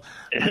have. Well,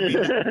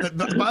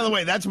 by the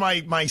way, that's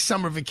my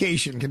summer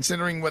vacation,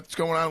 considering what's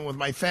going on with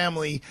my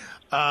family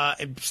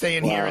and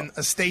staying here in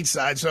a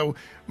stateside. So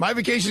my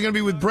vacation is going to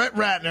be with Brett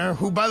Ratner,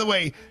 who, by the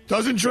way,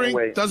 doesn't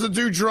drink, doesn't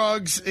do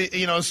drugs.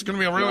 It's going to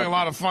be a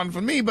lot of fun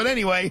for me. But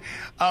anyway,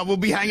 we'll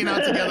be hanging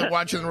out together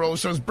watching the Rolling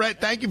Stones. Brett,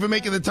 thank you for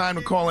making the time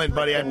to call in,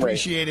 buddy. I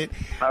appreciate it.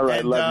 All right,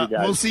 and, love you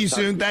guys. We'll see you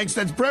soon. Thanks.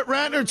 That's Brett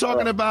Ratner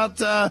talking about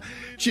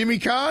Jimmy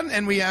Kahn,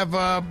 and we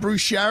have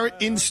Bruce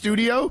Sharrett in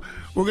studio.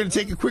 We're going to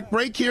take a quick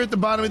break here at the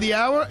bottom of the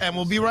hour, and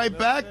we'll be right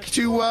back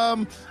to,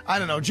 I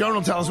don't know, Joan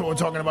will tell us what we're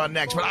talking about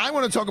next. But I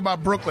want to talk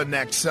about Brooklyn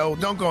next, so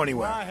don't go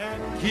anywhere. My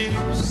head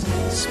keeps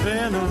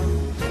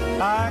spinning.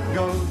 I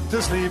go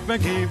to sleep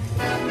and keep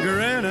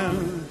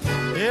grinning.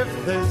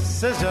 If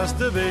this is just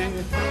the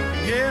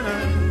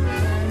beginning,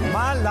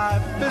 my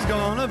life is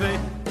gonna be.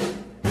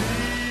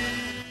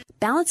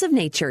 Balance of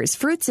Nature's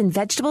fruits and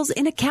vegetables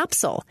in a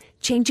capsule,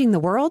 changing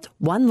the world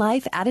one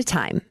life at a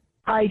time.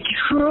 I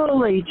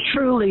truly,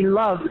 truly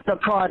love the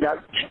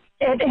product.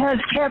 It has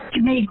kept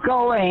me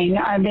going.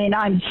 I'm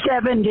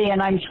 70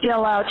 and I'm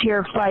still out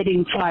here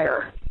fighting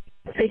fire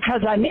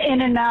because I'm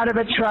in and out of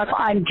a truck.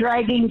 I'm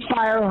dragging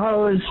fire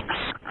hose.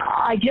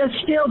 I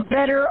just feel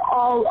better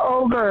all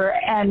over,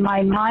 and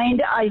my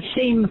mind, I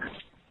seem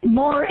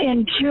more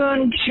in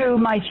tune to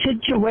my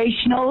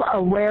situational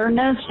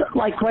awareness,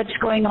 like what's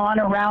going on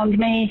around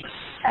me.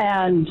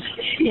 And,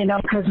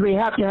 because we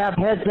have to have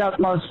heads up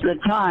most of the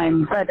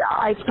time. But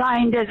I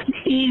find it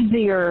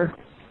easier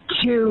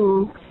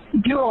to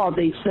do all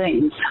these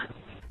things.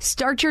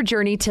 Start your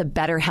journey to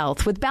better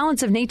health with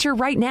Balance of Nature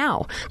right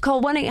now.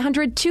 Call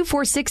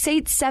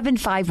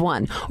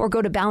 1-800-246-8751 or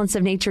go to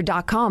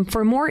balanceofnature.com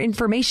for more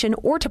information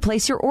or to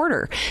place your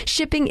order.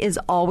 Shipping is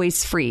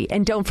always free.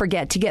 And don't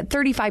forget to get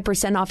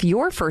 35% off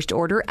your first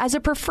order as a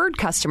preferred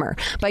customer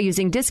by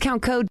using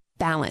discount code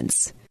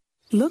BALANCE.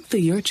 Look through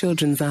your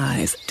children's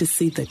eyes to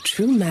see the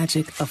true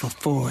magic of a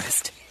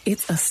forest.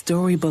 It's a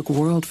storybook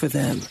world for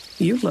them.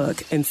 You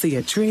look and see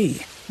a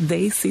tree.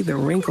 They see the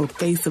wrinkled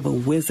face of a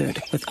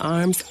wizard with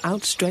arms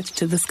outstretched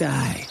to the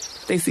sky.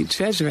 They see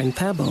treasure in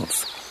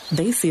pebbles.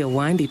 They see a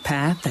windy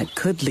path that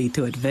could lead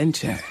to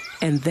adventure.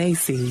 And they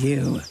see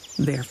you,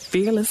 their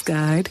fearless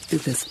guide through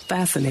this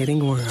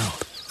fascinating world.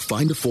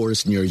 Find a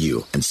forest near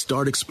you and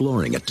start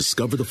exploring at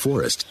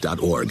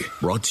discovertheforest.org.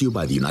 Brought to you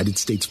by the United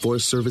States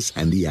Forest Service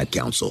and the Ad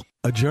Council.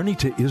 A journey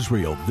to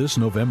Israel this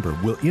November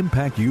will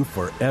impact you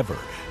forever.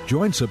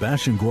 Join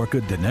Sebastian Gorka,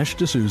 Dinesh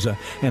D'Souza,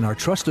 and our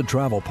trusted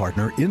travel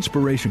partner,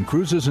 Inspiration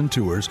Cruises and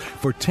Tours,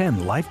 for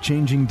 10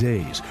 life-changing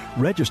days.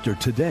 Register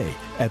today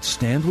at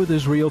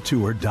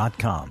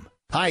standwithisraeltour.com.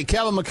 Hi,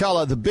 Kevin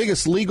McCullough. The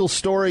biggest legal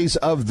stories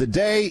of the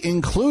day,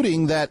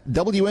 including that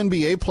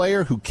WNBA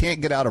player who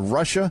can't get out of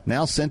Russia,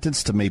 now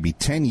sentenced to maybe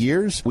 10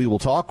 years. We will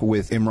talk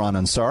with Imran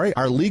Ansari,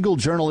 our legal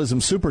journalism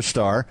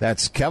superstar.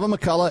 That's Kevin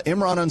McCullough,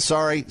 Imran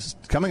Ansari,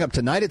 coming up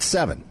tonight at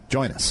 7.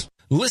 Join us.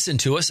 Listen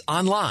to us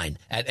online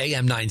at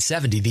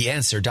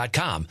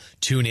am970theanswer.com.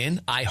 Tune in,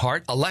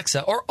 iHeart,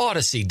 Alexa, or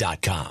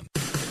Odyssey.com.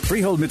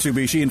 Freehold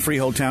Mitsubishi in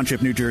Freehold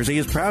Township, New Jersey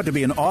is proud to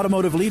be an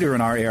automotive leader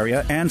in our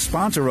area and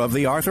sponsor of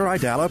the Arthur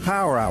Aidala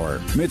Power Hour.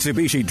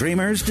 Mitsubishi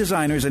dreamers,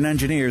 designers, and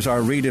engineers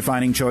are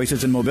redefining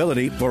choices in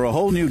mobility for a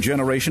whole new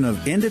generation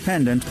of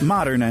independent,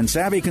 modern, and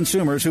savvy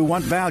consumers who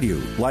want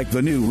value, like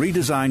the new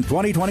redesigned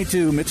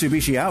 2022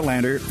 Mitsubishi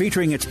Outlander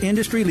featuring its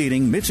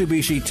industry-leading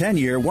Mitsubishi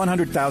 10-year,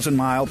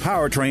 100,000-mile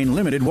powertrain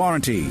limited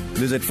warranty.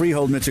 Visit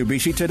Freehold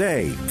Mitsubishi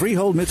today,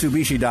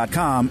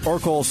 freeholdmitsubishi.com, or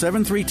call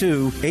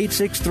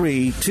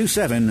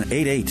 732-863-2788.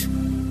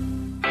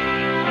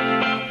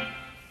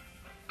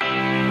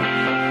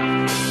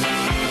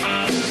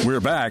 We're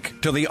back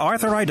to the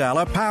Arthur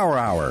Aidala Power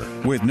Hour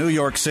with New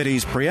York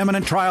City's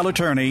preeminent trial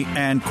attorney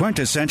and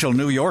quintessential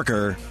New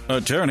Yorker,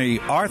 attorney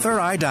Arthur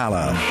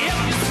Aidala.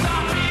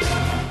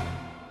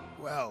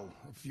 Well,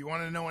 if you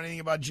want to know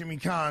anything about Jimmy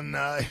Kahn,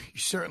 you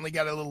certainly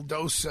got a little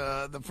dose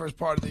the first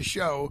part of the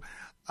show.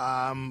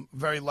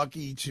 Very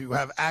lucky to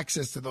have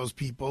access to those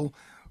people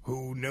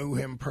who knew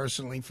him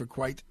personally for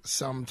quite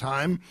some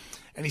time.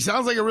 And he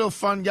sounds like a real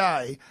fun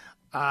guy.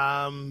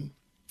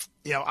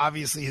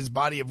 Obviously his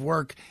body of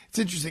work. It's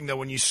interesting, though,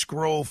 when you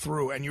scroll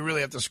through, and you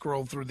really have to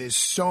scroll through, there's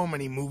so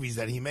many movies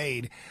that he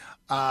made.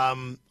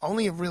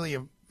 Only really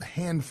a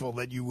handful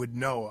that you would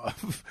know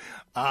of.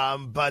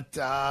 But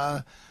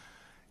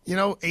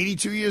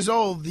 82 years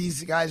old,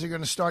 these guys are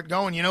going to start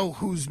going. You know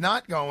who's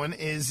not going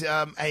is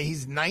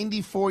he's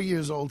 94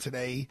 years old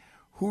today.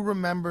 Who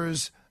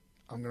remembers...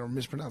 I'm going to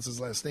mispronounce his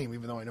last name,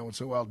 even though I know it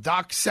so well.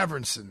 Doc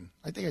Severinsen.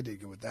 I think I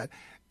did good with that.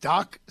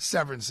 Doc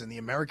Severinsen, the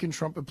American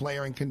trumpet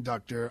player and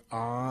conductor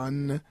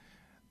on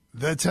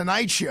The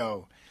Tonight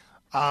Show.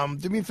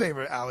 Do me a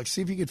favor, Alex.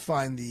 See if you could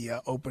find the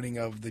opening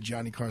of the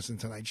Johnny Carson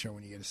Tonight Show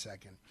when you get a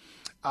second.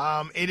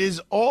 It is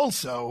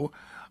also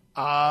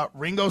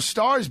Ringo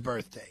Starr's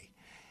birthday.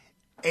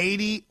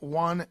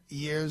 81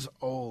 years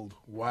old.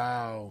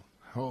 Wow.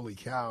 Holy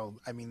cow.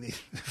 I mean, the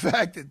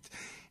fact that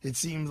it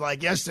seems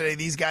like yesterday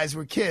these guys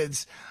were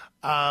kids.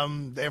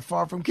 They're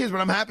far from kids, but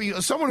I'm happy.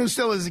 Someone who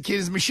still is a kid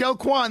is Michelle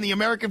Kwan, the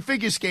American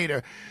figure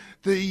skater.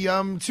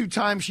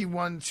 The she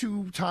won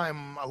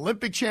two-time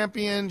Olympic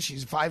champion.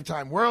 She's a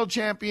 5-time world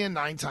champion,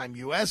 9-time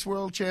U.S.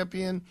 world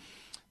champion.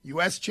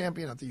 U.S.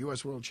 champion, not the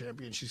U.S. world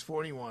champion. She's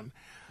 41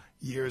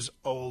 years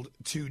old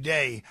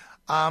today.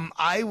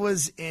 I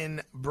was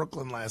in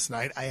Brooklyn last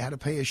night. I had to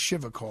pay a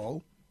Shiva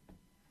call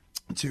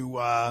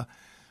to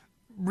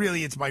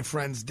really, it's my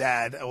friend's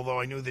dad, although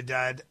I knew the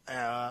dad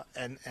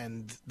and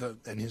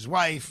his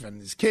wife and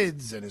his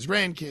kids and his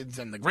grandkids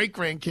and the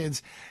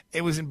great-grandkids.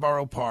 It was in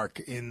Borough Park,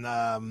 in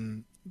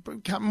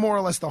more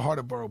or less the heart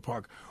of Borough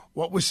Park.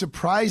 What was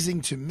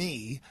surprising to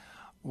me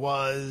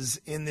was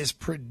in this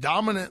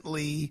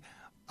predominantly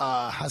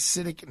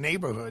Hasidic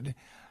neighborhood,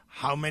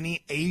 how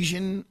many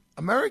Asian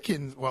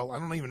Americans, well, I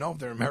don't even know if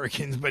they're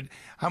Americans, but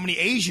how many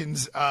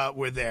Asians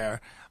were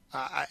there.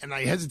 And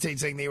I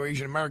hesitate saying they were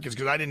Asian Americans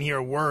because I didn't hear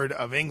a word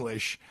of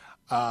English.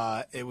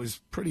 It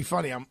was pretty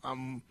funny.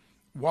 I'm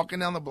walking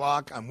down the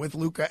block. I'm with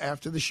Luca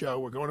after the show.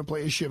 We're going to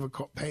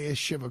pay a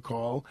Shiva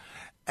call.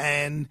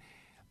 And,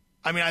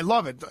 I mean, I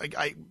love it.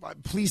 I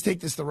please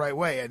take this the right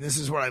way. And this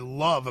is what I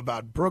love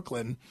about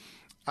Brooklyn.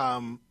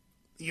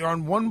 You're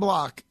on one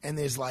block, and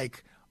there's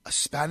like a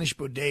Spanish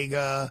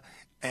bodega,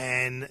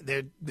 and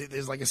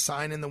there's like a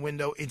sign in the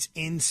window. It's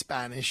in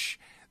Spanish.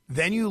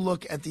 Then you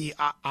look at the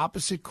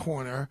opposite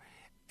corner,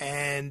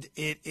 and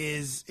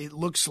it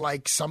looks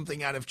like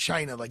something out of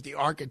China, like the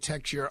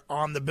architecture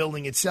on the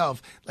building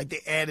itself. Like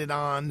they added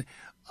on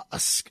I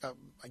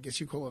guess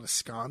you call it a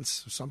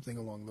sconce or something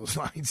along those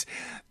lines,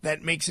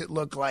 that makes it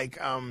look like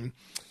the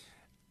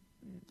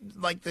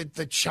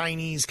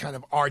Chinese kind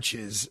of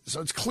arches. So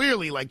it's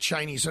clearly like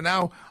Chinese. So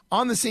now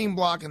on the same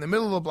block, in the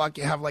middle of the block,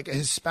 you have like a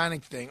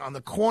Hispanic thing. On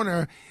the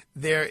corner,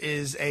 there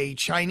is a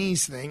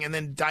Chinese thing. And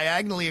then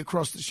diagonally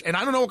across the and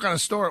I don't know what kind of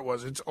store it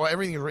was.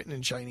 Everything is written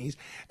in Chinese.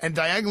 And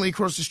diagonally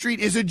across the street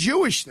is a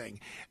Jewish thing.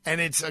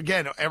 And it's,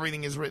 again,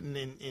 everything is written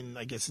in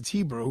I guess it's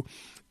Hebrew.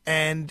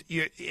 And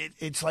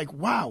it's like,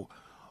 wow,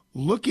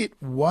 look at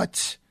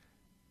what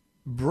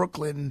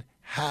Brooklyn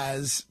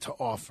has to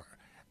offer.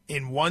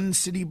 In one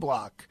city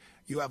block,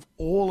 you have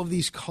all of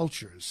these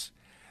cultures.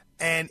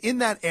 And in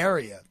that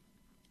area,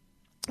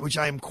 which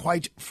I am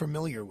quite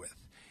familiar with,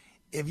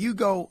 if you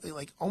go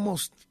like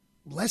almost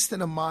less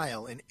than a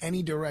mile in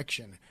any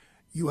direction,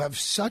 you have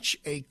such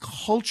a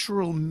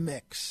cultural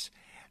mix.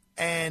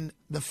 And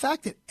the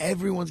fact that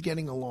everyone's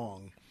getting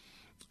along,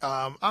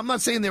 I'm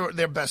not saying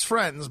they're best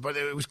friends, but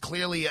it was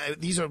clearly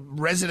these are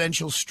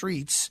residential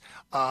streets.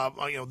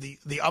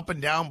 The up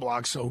and down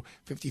blocks. So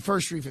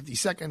 51st Street,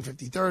 52nd,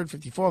 53rd,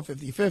 54th,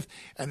 55th,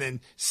 and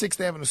then 6th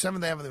Avenue,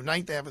 7th Avenue,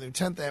 9th Avenue,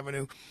 10th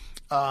Avenue.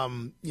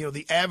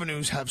 The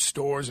avenues have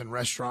stores and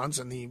restaurants,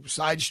 and the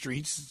side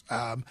streets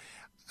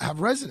have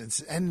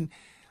residents. And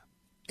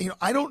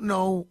I don't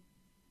know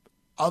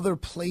other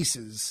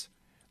places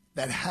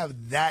that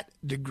have that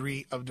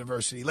degree of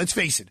diversity. Let's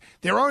face it,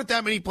 there aren't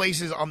that many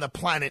places on the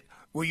planet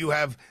where you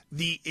have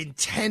the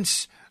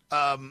intense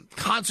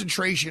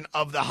concentration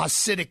of the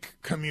Hasidic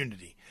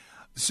community.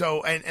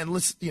 So, and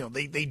let's,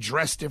 they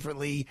dress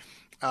differently.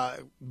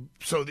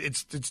 So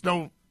it's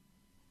no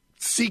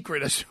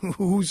secret as to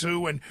who's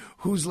who and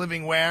who's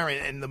living where,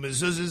 and the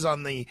mezuzahs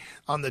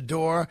on the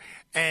door.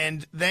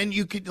 And then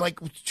you could, like,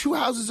 2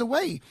 houses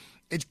away,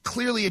 it's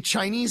clearly a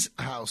Chinese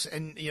house,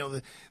 and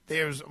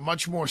there's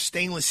much more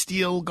stainless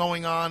steel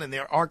going on in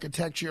their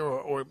architecture,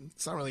 or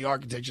it's not really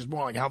architecture; it's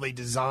more like how they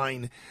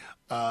design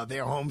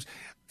their homes.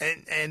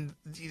 And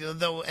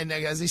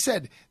as I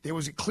said, there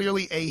was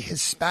clearly a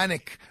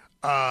Hispanic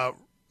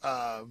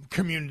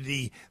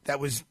community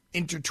that was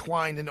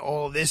intertwined in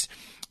all of this.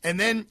 And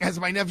then, as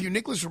my nephew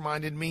Nicholas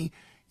reminded me,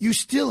 you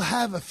still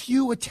have a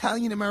few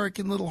Italian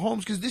American little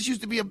homes, because this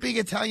used to be a big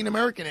Italian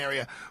American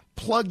area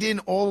plugged in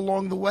all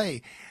along the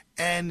way.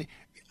 And,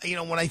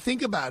 when I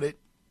think about it,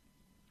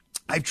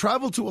 I've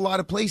traveled to a lot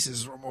of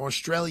places, from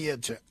Australia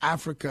to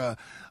Africa,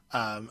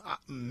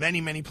 many,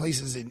 many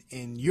places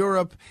in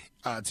Europe,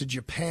 to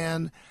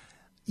Japan.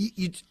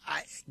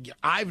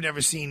 I've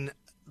never seen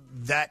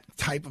that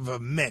type of a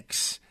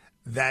mix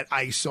that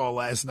I saw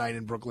last night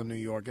in Brooklyn, New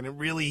York. And it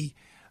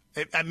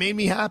made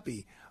me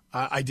happy.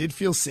 I did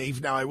feel safe.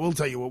 Now, I will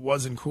tell you, it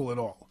wasn't cool at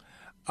all.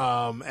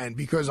 And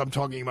because I'm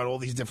talking about all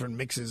these different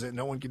mixes, and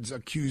no one can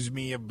accuse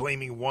me of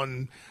blaming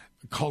one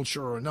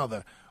culture or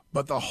another,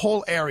 but the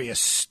whole area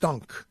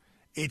stunk.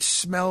 It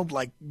smelled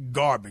like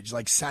garbage,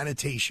 like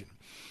sanitation.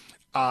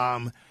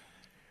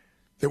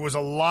 There was a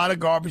lot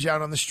of garbage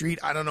out on the street.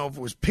 I don't know if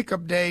it was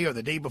pickup day or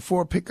the day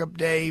before pickup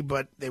day,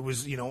 but there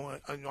was,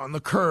 on the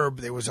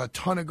curb, there was a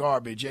ton of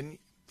garbage. And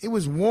it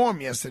was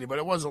warm yesterday, but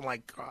it wasn't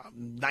like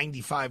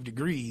 95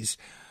 degrees.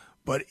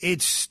 But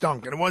it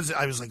stunk. And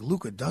I was like,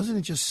 Luca, doesn't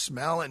it just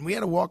smell? And we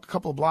had to walk a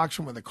couple of blocks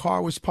from where the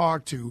car was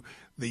parked to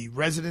the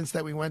residence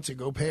that we went to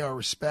go pay our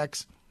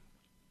respects.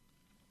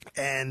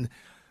 And,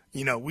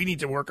 we need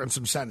to work on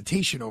some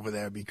sanitation over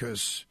there,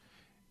 because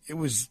it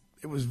was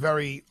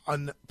very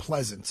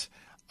unpleasant.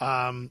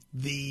 The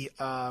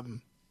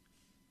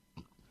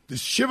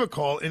Shiva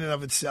call in and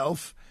of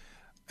itself,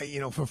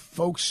 for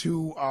folks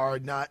who are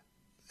not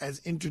as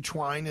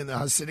intertwined in the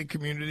Hasidic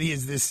community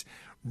as this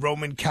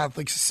Roman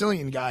Catholic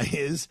Sicilian guy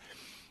is,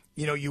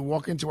 you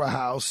walk into a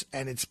house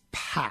and it's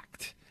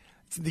packed.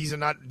 These are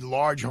not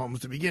large homes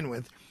to begin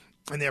with,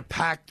 and they're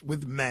packed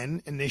with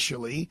men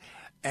initially.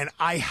 And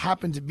I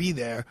happened to be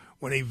there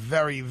when a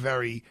very,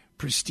 very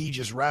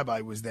prestigious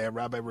rabbi was there,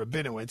 Rabbi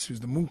Rabinowitz, who's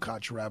the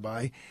Munkach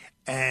rabbi.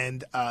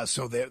 And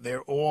so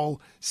they're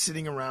all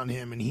sitting around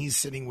him, and he's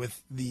sitting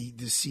with the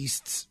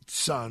deceased's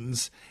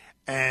sons,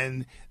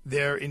 and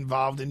they're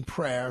involved in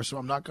prayer. So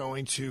I'm not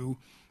going to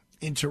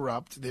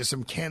interrupt. There's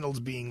some candles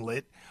being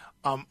lit.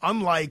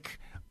 Unlike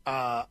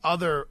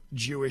other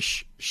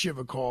Jewish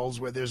Shiva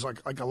calls where there's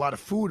like a lot of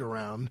food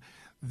around,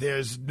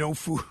 there's no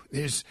food.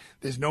 There's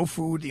no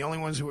food. The only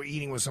ones who are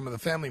eating was some of the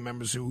family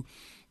members who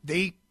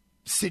they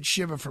sit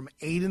Shiva from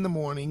 8 in the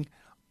morning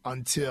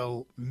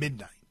until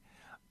midnight.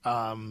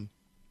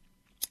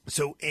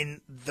 So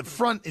in the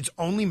front, it's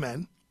only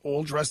men,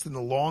 all dressed in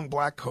the long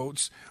black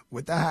coats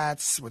with the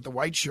hats, with the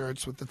white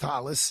shirts, with the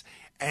talis.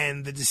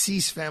 And the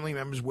deceased family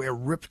members wear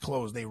ripped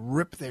clothes. They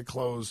rip their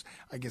clothes,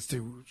 I guess,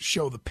 to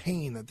show the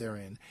pain that they're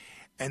in.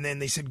 And then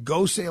they said,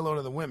 go say hello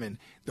to the women.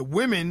 The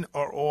women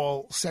are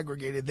all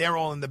segregated. They're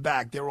all in the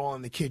back. They're all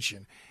in the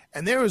kitchen.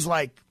 And there was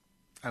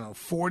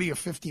 40 or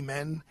 50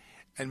 men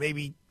and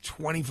maybe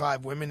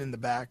 25 women in the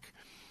back.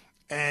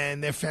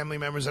 And their family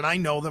members. And I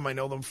know them. I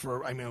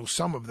know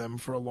some of them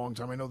for a long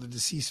time. I know the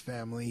deceased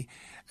family.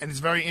 And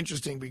it's very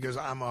interesting because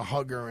I'm a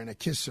hugger and a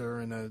kisser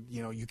and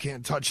you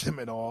can't touch them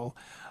at all.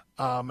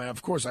 And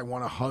of course, I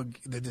want to hug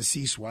the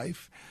deceased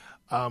wife,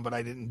 but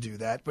I didn't do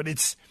that. But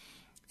it's,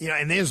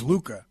 and there's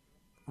Luca,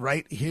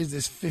 right? Here's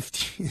this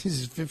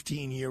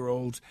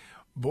 15-year-old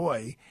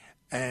boy,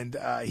 and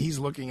he's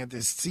looking at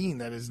this scene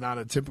that is not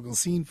a typical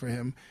scene for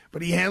him,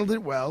 but he handled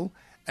it well.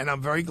 And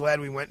I'm very glad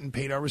we went and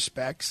paid our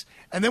respects.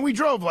 And then we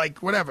drove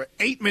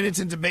 8 minutes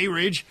into Bay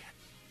Ridge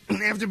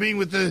after being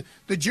with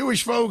the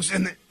Jewish folks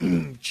and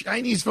the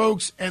Chinese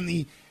folks and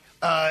the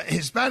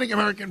Hispanic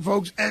American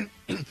folks, and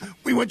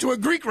we went to a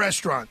Greek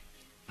restaurant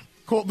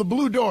called the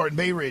Blue Door in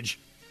Bay Ridge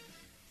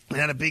and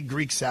had a big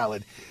Greek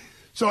salad.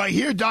 So I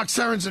hear Doc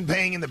Severinsen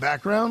playing in the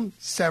background.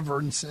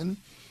 Severinsen,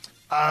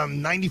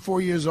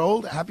 94 years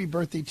old. Happy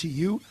birthday to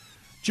you.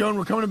 Joan,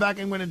 we're coming back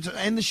and we're going to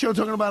end the show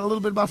talking about a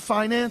little bit about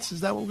finance. Is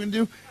that what we're going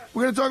to do?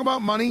 We're going to talk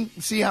about money,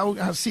 see how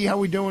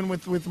we're doing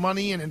with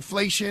money and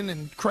inflation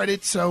and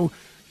credit. So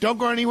Don't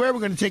go anywhere. We're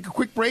going to take a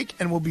quick break,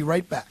 and we'll be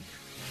right back.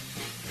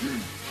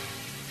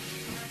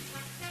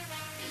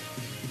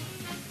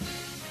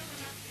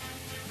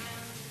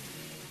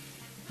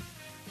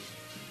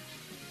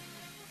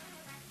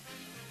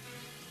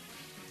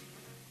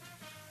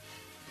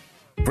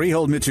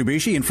 Freehold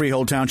Mitsubishi in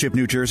Freehold Township,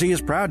 New Jersey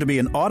is proud to be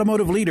an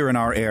automotive leader in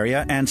our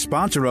area and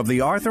sponsor of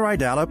the Arthur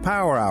Aidala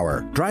Power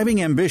Hour.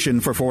 Driving ambition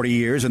for 40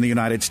 years in the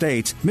United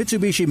States,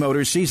 Mitsubishi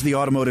Motors sees the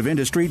automotive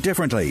industry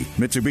differently.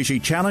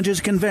 Mitsubishi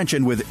challenges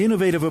convention with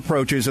innovative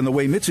approaches in the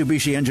way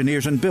Mitsubishi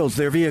engineers and builds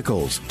their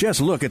vehicles. Just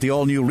look at the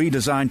all-new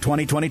redesigned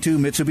 2022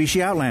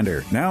 Mitsubishi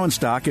Outlander, now in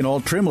stock in all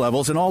trim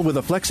levels and all with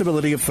the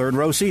flexibility of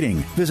third-row seating.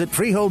 Visit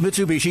Freehold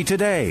Mitsubishi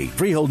today.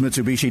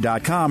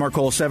 FreeholdMitsubishi.com or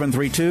call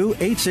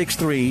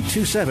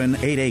 732-863-2788.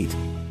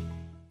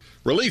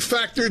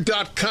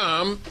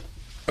 ReliefFactor.com.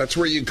 That's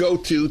where you go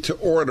to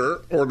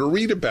order or to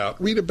read about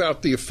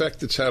the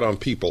effect it's had on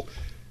people.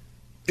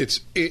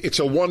 It's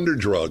a wonder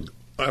drug.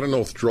 I don't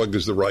know if drug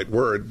is the right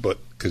word, but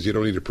because you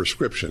don't need a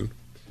prescription.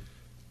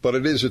 But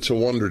it's a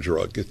wonder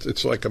drug.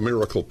 It's like a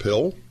miracle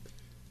pill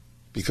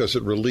because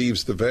it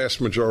relieves the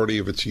vast majority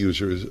of its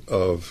users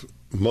of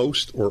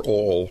most or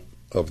all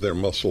of their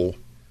muscle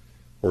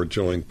or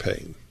joint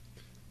pain.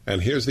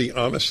 And here's the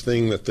honest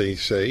thing that they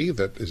say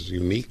that is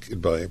unique,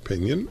 in my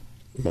opinion,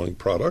 among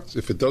products.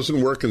 If it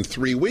doesn't work in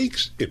 3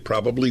 weeks, it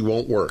probably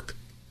won't work.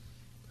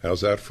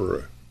 How's that for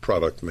a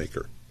product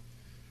maker?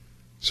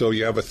 So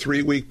you have a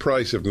 3-week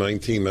price of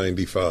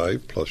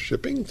 $19.95 plus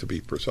shipping, to be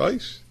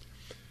precise.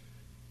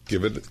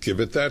 Give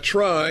it that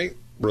try.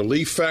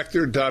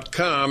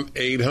 ReliefFactor.com,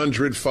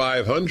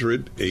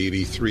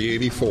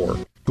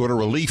 800-500-8384. Go to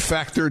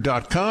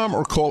ReliefFactor.com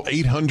or call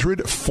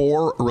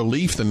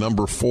 800-4-RELIEF, the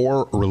number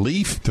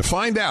 4-RELIEF, to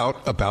find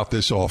out about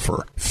this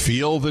offer.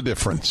 Feel the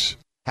difference.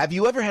 Have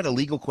you ever had a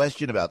legal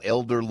question about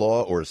elder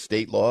law or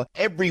estate law?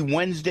 Every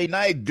Wednesday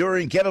night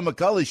during Kevin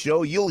McCullough's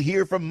show, you'll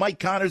hear from Mike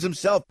Connors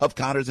himself of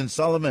Connors &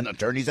 Sullivan,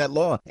 attorneys at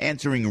law,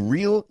 answering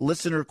real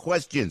listener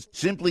questions.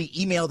 Simply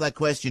email that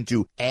question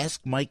to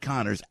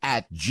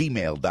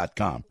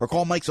askmikeconnors@gmail.com or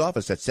call Mike's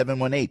office at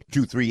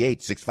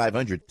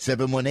 718-238-6500,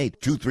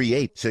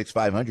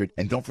 718-238-6500.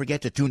 And don't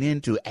forget to tune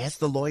in to Ask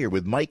the Lawyer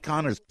with Mike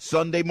Connors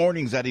Sunday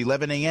mornings at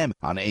 11 a.m.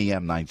 on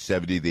AM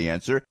 970 The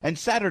Answer and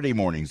Saturday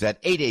mornings at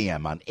 8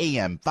 a.m. on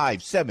AM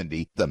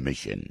 570 The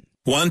Mission.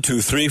 1, 2,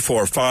 3,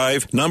 4,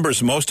 5.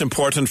 Numbers most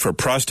important for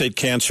prostate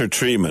cancer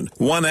treatment.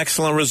 1,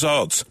 excellent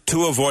results.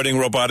 2, avoiding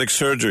robotic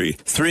surgery.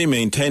 3,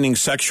 maintaining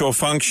sexual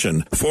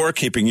function. 4,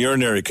 keeping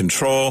urinary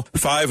control.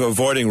 5,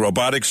 avoiding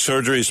robotic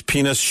surgery's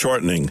penis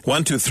shortening.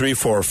 1, 2, 3,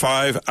 4,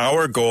 5.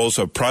 Our goals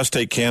of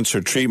prostate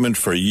cancer treatment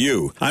for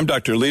you. I'm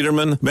Dr.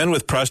 Lederman. Men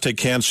with prostate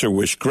cancer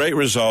wish great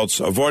results,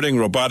 avoiding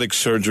robotic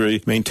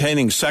surgery,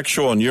 maintaining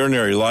sexual and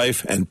urinary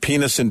life, and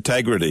penis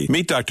integrity.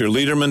 Meet Dr.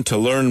 Lederman to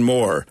learn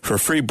more. For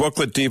free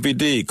booklet DVD,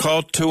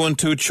 call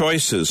 212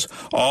 Choices.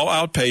 All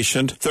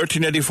outpatient,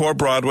 1384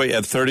 Broadway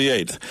at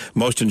 38th.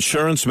 Most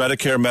insurance,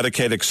 Medicare,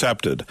 Medicaid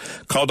accepted.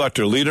 Call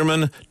Dr.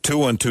 Lederman,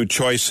 212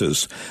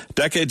 Choices.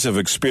 Decades of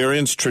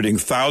experience treating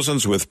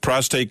thousands with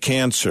prostate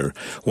cancer.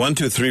 1,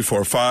 2, 3,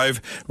 4,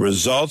 5.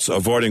 Results,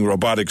 avoiding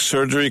robotic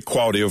surgery,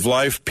 quality of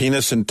life,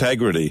 penis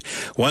integrity.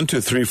 1,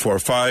 2, 3, 4,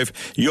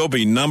 5. You'll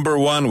be number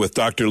one with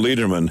Dr.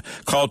 Lederman.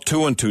 Call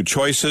 212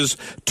 Choices,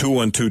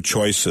 212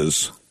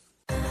 Choices.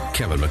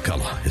 Kevin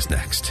McCullough is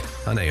next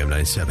on AM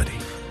 970.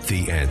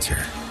 The Answer.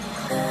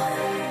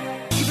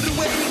 Give it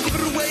away, give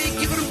it away,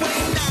 give it away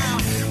now.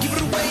 Give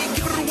it away,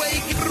 give it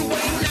away, give it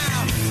away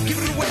now. Give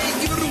it away,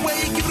 give it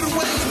away, give it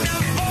away now.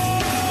 Oh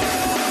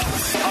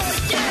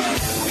yeah!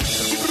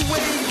 Give it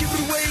away, give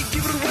it away,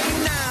 give it away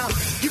now.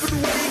 Give it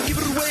away, give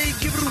it away,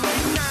 give it away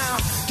now.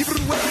 Give it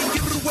away,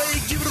 give it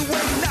away, give it away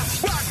now.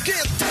 Rock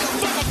it,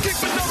 telephone, keep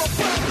it on a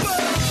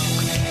bumper.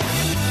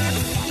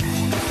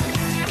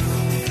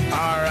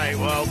 All right,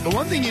 well, the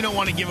one thing you don't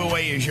want to give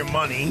away is your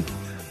money,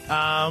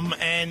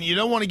 and you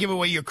don't want to give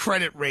away your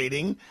credit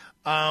rating,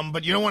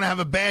 but you don't want to have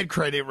a bad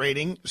credit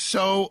rating.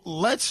 So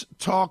let's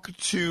talk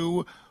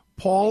to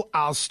Paul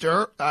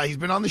Auster. He's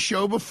been on the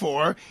show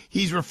before.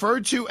 He's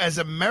referred to as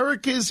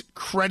America's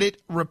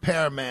credit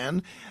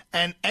repairman,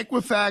 and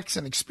Equifax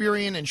and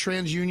Experian and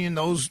TransUnion,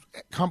 those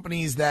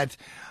companies that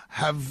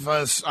have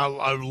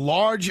a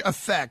large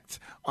effect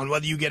on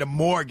whether you get a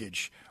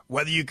mortgage,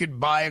 whether you could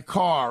buy a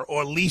car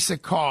or lease a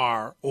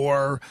car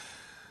or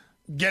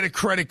get a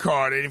credit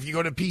card. And if you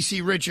go to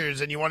PC Richards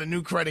and you want a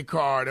new credit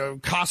card or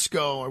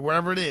Costco or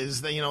wherever it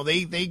is, they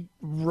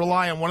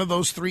rely on one of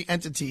those three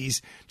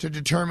entities to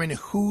determine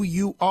who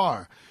you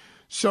are.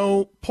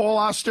 So Paul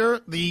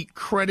Auster, the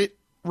credit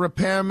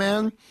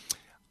repairman,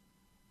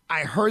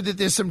 I heard that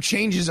there's some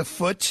changes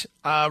afoot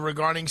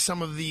regarding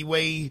some of the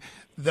way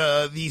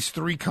these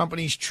three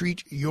companies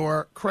treat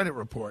your credit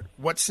report.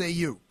 What say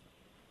you?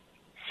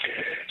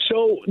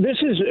 So this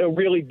is a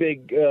really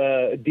big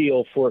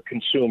deal for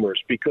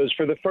consumers because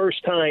for the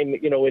first time,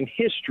 in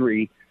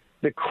history,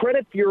 the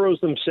credit bureaus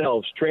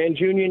themselves,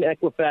 TransUnion,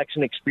 Equifax,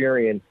 and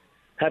Experian,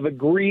 have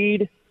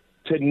agreed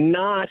to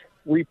not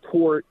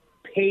report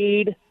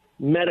paid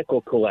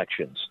medical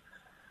collections.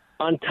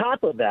 On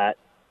top of that,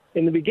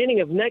 in the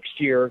beginning of next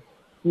year,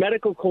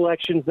 medical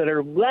collections that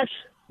are less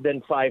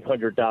than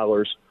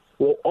 $500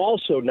 will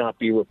also not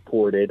be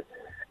reported.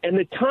 And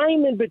the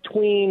time in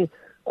between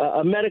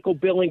a medical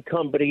billing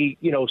company,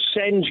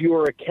 sends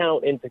your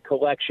account into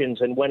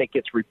collections and when it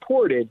gets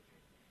reported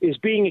is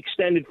being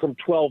extended from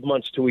 12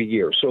 months to a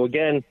year. So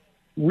again,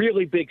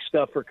 really big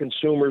stuff for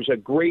consumers, a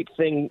great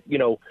thing,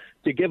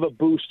 to give a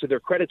boost to their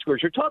credit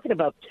scores. You're talking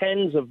about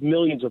tens of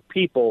millions of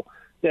people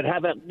that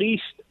have at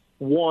least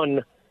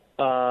one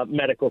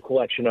medical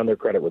collection on their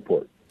credit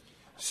report.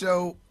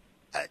 So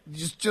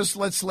just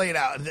let's lay it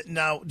out.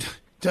 Now,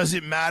 does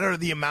it matter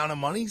the amount of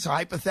money? So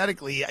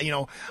hypothetically,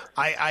 I'm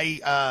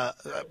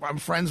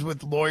friends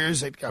with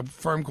lawyers at a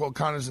firm called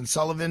Connors and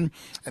Sullivan,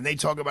 and they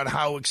talk about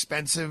how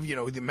expensive,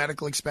 the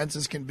medical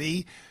expenses can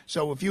be.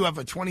 So if you have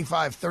a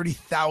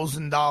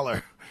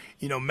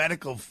 $25,000-$30,000,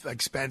 medical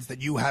expense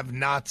that you have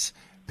not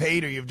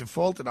paid or you've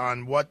defaulted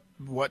on, what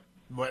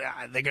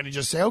they're going to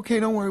just say, okay,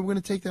 don't worry, we're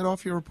going to take that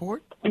off your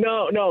report?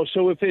 No.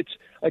 So if it's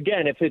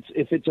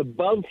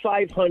above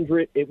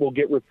 $500, it will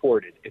get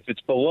reported. If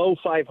it's below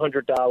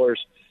 $500,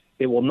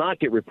 it will not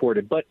get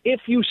reported. But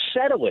if you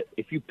settle it,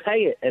 if you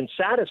pay it and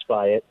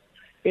satisfy it,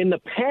 in the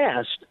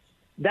past,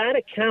 that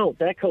account,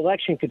 that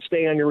collection could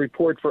stay on your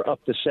report for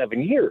up to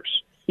 7 years,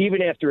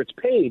 even after it's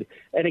paid,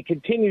 and it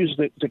continues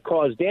to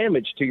cause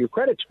damage to your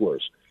credit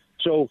scores.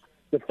 So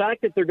the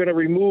fact that they're going to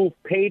remove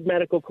paid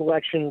medical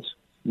collections,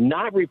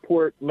 not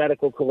report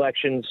medical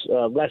collections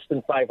less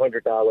than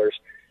 $500,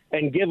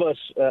 and give us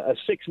a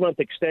 6-month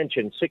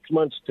extension, 6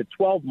 months to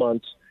 12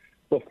 months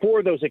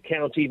before those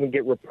accounts even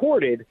get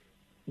reported,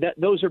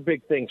 those are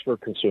big things for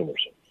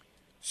consumers.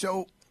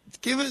 So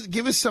give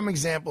us some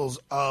examples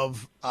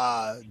of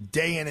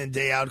day in and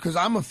day out, because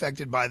I'm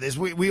affected by this.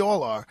 We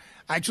all are.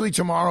 Actually,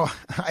 tomorrow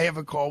I have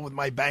a call with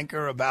my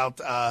banker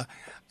about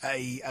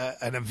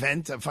an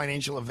event, a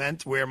financial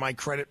event, where my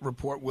credit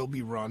report will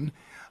be run.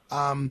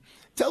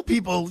 Tell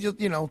people,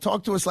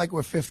 talk to us like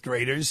we're fifth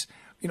graders.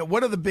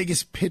 What are the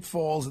biggest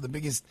pitfalls or the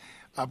biggest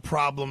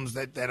problems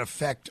that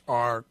affect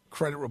our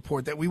credit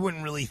report that we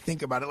wouldn't really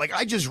think about it? Like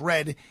I just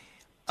read,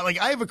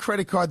 I have a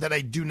credit card that I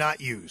do not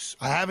use.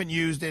 I haven't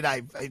used it.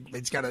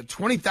 It's got a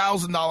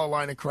 $20,000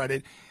 line of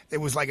credit. It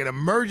was like an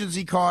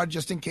emergency card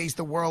just in case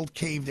the world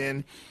caved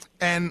in.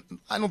 And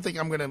I don't think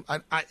I'm going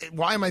to –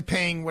 why am I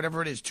paying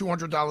whatever it is,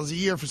 $200 a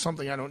year for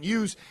something I don't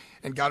use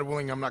and God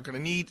willing I'm not going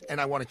to need, and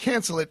I want to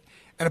cancel it?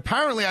 And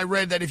apparently I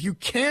read that if you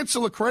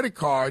cancel a credit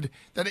card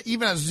that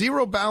even has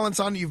zero balance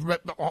on it, you've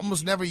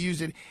almost never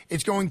used it,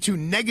 it's going to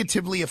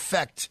negatively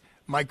affect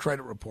my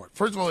credit report.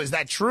 First of all, is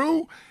that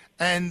true?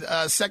 And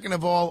second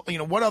of all,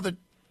 what other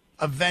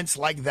events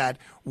like that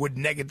would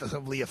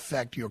negatively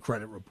affect your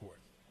credit report?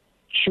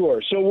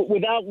 Sure. So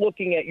without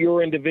looking at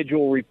your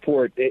individual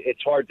report,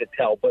 it's hard to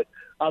tell. But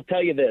I'll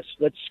tell you this.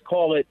 Let's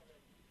call it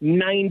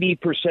 90%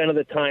 of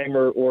the time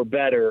or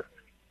better.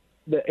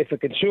 If a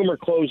consumer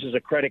closes a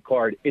credit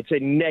card, it's a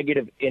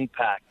negative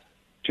impact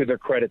to their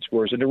credit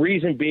scores. And the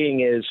reason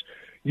being is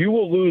you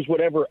will lose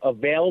whatever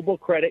available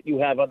credit you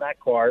have on that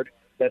card.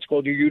 That's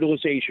called your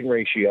utilization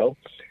ratio.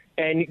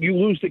 And you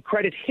lose the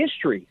credit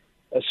history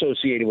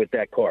associated with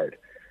that card.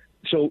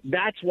 So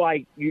that's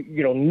why,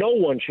 no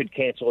one should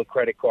cancel a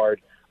credit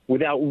card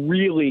without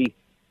really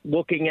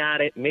looking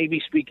at it,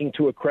 maybe speaking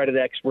to a credit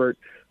expert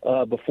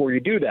before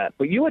you do that.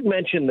 But you had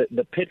mentioned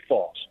the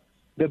pitfalls.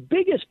 The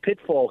biggest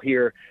pitfall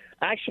here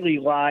actually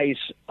lies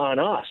on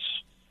us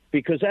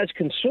because as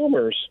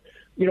consumers,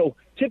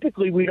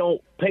 typically we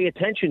don't pay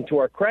attention to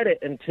our credit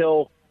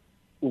until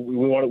we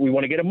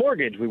want to get a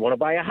mortgage. We want to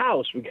buy a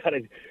house. We got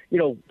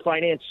to,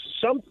 finance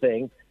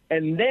something.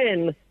 And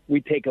then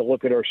we take a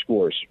look at our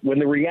scores. When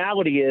the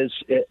reality is,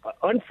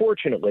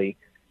 unfortunately,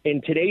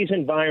 in today's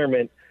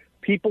environment,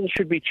 people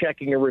should be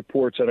checking their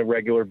reports on a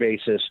regular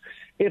basis.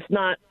 If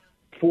not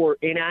for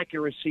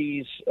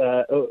inaccuracies,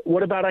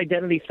 what about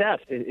identity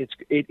theft?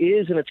 It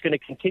is, and it's going to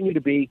continue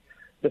to be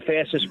the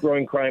fastest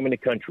growing crime in the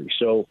country.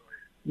 So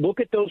look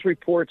at those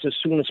reports as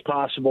soon as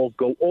possible.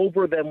 Go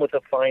over them with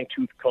a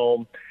fine-tooth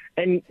comb.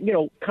 And,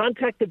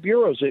 contact the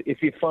bureaus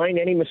if you find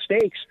any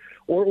mistakes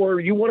or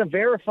you want to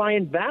verify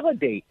and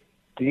validate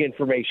the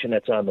information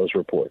that's on those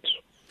reports.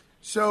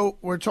 So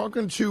we're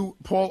talking to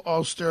Paul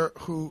Oster,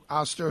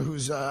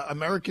 who's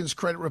American's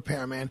credit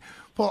repairman.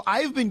 Paul,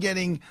 I've been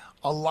getting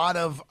a lot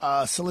of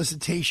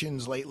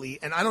solicitations lately,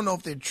 and I don't know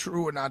if they're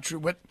true or not true,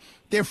 but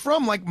they're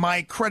from like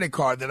my credit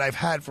card that I've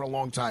had for a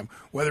long time,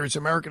 whether it's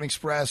American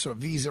Express or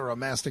Visa or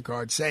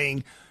MasterCard,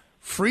 saying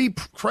free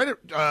credit,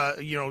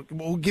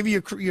 we'll give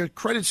you your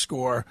credit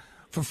score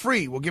for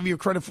free. We'll give you a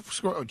credit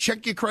score.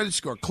 Check your credit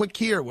score. Click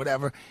here,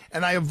 whatever.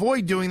 And I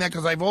avoid doing that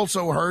because I've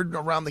also heard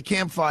around the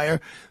campfire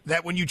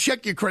that when you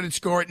check your credit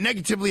score, it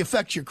negatively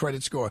affects your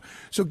credit score.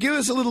 So give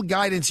us a little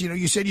guidance.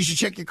 You said you should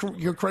check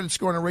your credit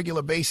score on a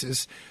regular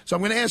basis. So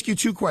I'm going to ask you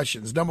two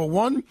questions. Number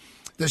one,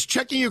 does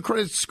checking your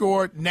credit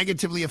score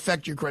negatively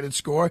affect your credit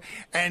score?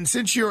 And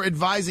since you're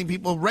advising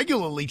people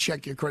regularly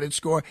check your credit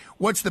score,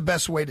 what's the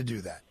best way to do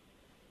that?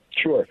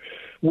 Sure.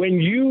 When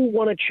you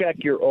want to check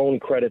your own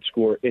credit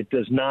score, it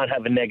does not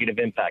have a negative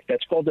impact.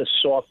 That's called a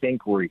soft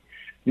inquiry.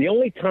 The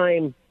only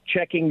time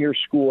checking your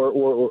score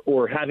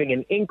or having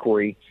an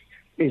inquiry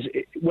is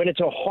when it's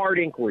a hard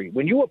inquiry.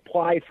 When you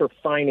apply for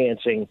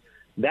financing,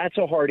 that's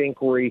a hard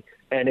inquiry,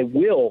 and it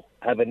will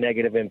have a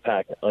negative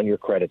impact on your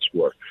credit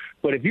score.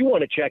 But if you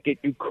want to check it,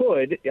 you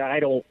could. I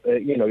don't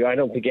think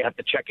you have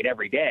to check it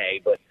every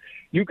day, but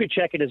you could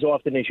check it as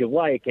often as you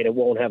like, and it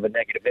won't have a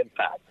negative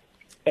impact.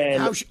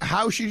 And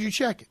how should you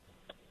check it?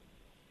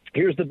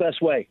 Here's the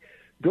best way.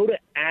 Go to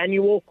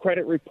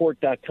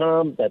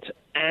annualcreditreport.com. That's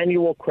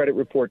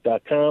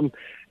annualcreditreport.com.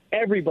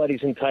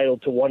 Everybody's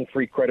entitled to one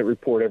free credit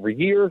report every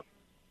year.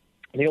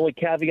 The only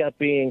caveat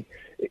being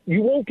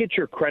you won't get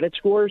your credit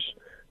scores,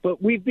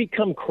 but we've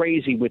become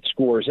crazy with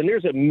scores, and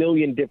there's a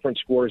million different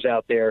scores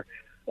out there.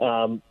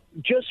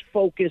 Just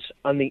focus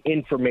on the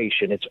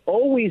information. It's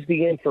always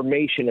the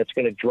information that's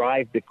going to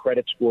drive the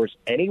credit scores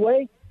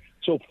anyway,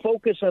 so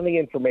focus on the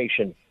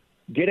information.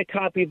 Get a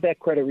copy of that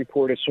credit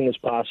report as soon as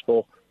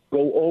possible.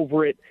 Go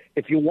over it.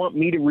 If you want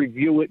me to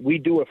review it, we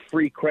do a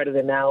free credit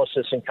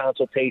analysis and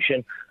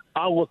consultation.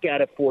 I'll look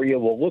at it for you.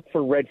 We'll look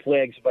for red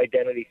flags of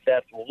identity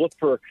theft. We'll look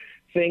for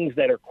things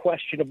that are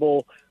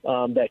questionable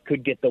that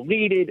could get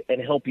deleted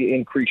and help you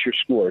increase your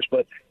scores.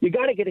 But you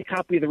got to get a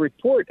copy of the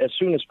report as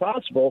soon as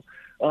possible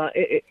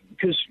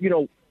because,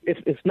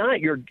 if not,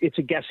 it's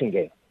a guessing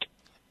game.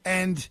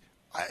 And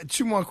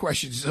two more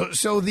questions.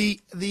 So the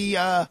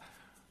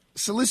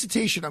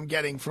solicitation I'm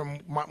getting from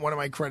one of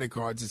my credit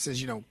cards, it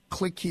says,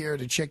 click here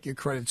to check your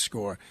credit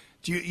score.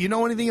 Do you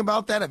know anything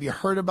about that? Have you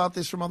heard about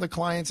this from other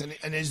clients?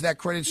 And is that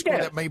credit score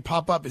that may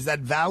pop up, is that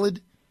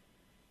valid?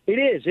 It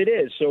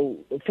is. So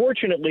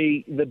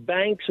fortunately, the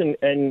banks and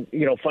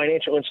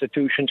financial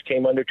institutions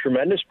came under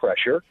tremendous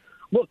pressure.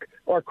 Look,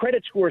 our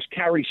credit scores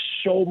carry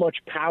so much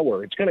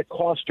power. It's going to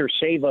cost or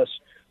save us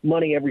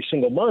money every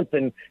single month.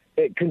 And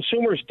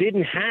consumers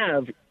didn't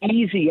have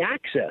easy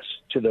access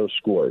to those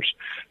scores.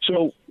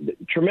 So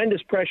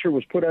tremendous pressure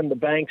was put on the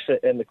banks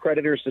and the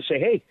creditors to say,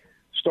 hey,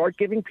 start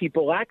giving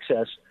people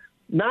access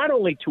not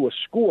only to a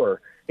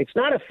score. It's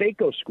not a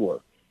FICO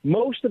score.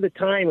 Most of the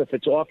time, if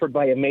it's offered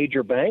by a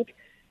major bank,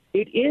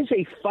 it is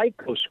a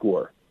FICO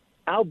score,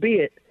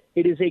 albeit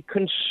it is a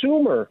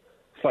consumer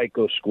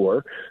FICO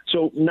score.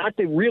 So not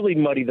to really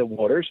muddy the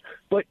waters,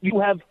 but you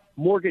have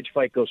mortgage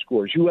FICO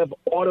scores. You have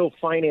auto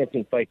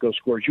financing FICO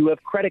scores. You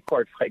have credit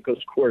card FICO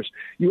scores.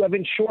 You have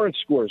insurance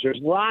scores. There's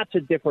lots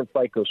of different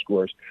FICO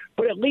scores.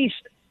 But at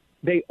least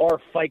they are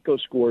FICO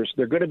scores.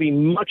 They're going to be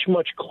much,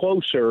 much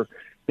closer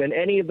than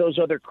any of those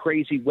other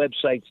crazy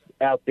websites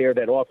out there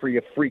that offer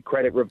you free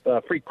credit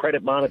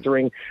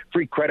monitoring,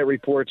 free credit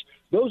reports.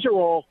 Those are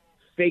all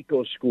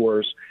FICO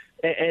scores.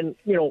 And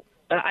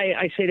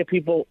I say to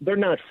people, they're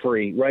not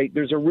free, right?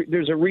 There's a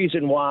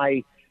reason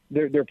why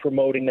they're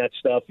promoting that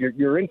stuff.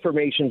 Your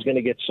information is going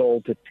to get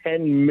sold to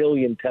 10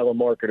 million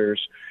telemarketers,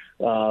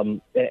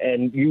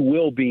 and you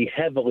will be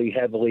heavily,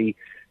 heavily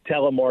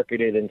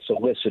telemarketed and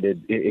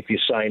solicited if you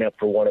sign up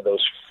for one of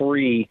those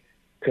free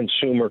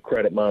consumer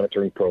credit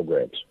monitoring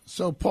programs.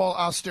 So, Paul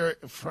Auster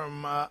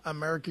from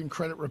American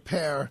Credit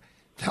Repair,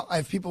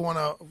 if people want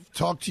to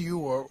talk to you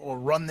or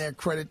run their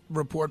credit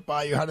report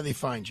by you, how do they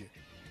find you?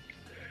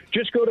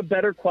 Just go to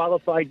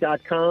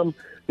betterqualified.com.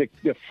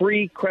 The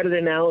free credit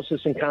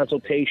analysis and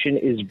consultation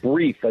is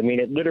brief. I mean,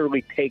 it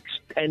literally takes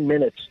 10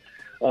 minutes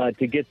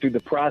to get through the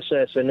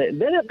process, and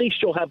then at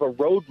least you'll have a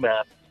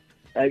roadmap,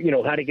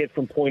 how to get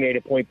from point A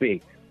to point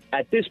B.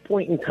 At this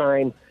point in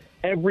time,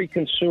 every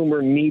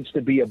consumer needs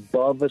to be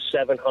above a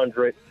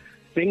 700.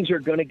 Things are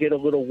going to get a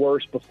little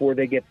worse before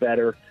they get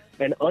better.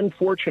 And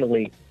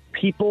unfortunately,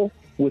 people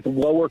with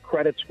lower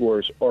credit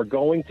scores are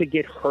going to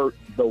get hurt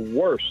the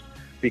worst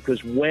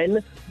because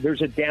when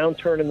there's a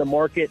downturn in the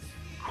market,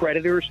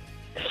 creditors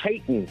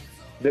tighten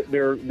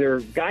their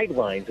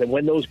guidelines. And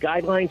when those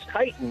guidelines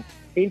tighten,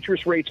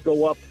 interest rates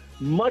go up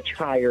much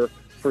higher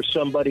for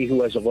somebody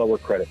who has a lower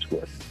credit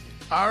score.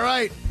 All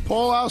right,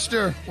 Paul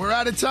Auster, we're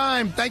out of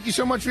time. Thank you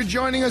so much for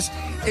joining us.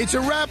 It's a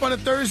wrap on a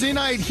Thursday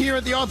night here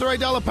at the Arthur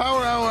Aidala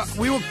Power Hour.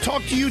 We will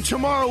talk to you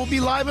tomorrow. We'll be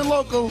live and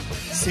local.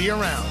 See you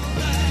around.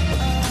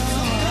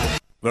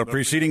 The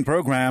preceding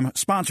program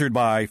sponsored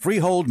by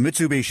Freehold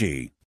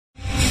Mitsubishi.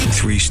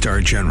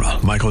 3-star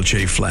General Michael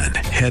J. Flynn,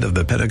 head of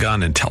the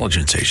Pentagon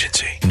Intelligence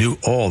Agency, knew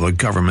all the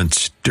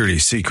government's dirty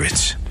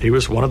secrets. He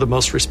was one of the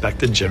most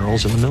respected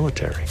generals in the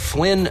military.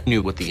 Flynn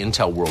knew what the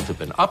intel world had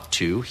been up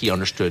to. He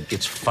understood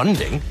its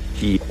funding.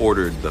 He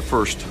ordered the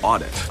first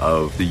audit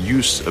of the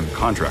use of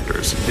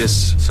contractors.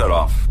 This set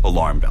off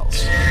alarm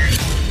bells.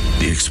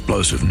 The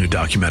explosive new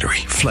documentary,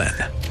 Flynn,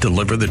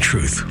 Deliver the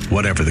Truth,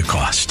 Whatever the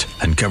Cost,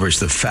 uncovers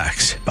the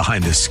facts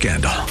behind this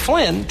scandal.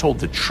 Flynn told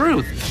the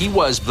truth. He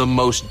was the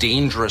most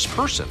dangerous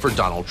person for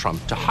Donald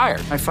Trump to hire.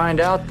 I find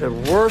out the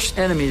worst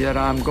enemy that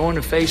I'm going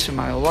to face in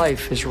my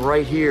life is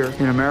right here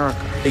in America.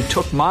 They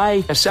took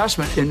my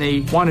assessment and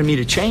they wanted me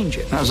to change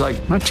it. And I was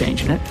like, I'm not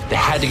changing it. They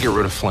had to get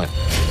rid of Flynn.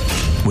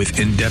 With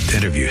in-depth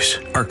interviews,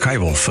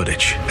 archival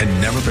footage,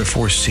 and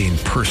never-before-seen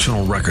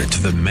personal records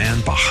of the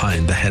man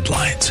behind the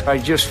headlines. I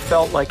just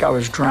felt like I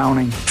was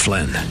drowning.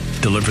 Flynn,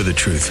 deliver the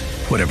truth,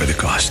 whatever the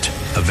cost.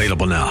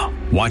 Available now.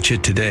 Watch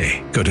it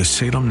today. Go to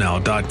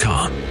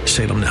salemnow.com.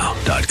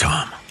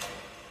 salemnow.com.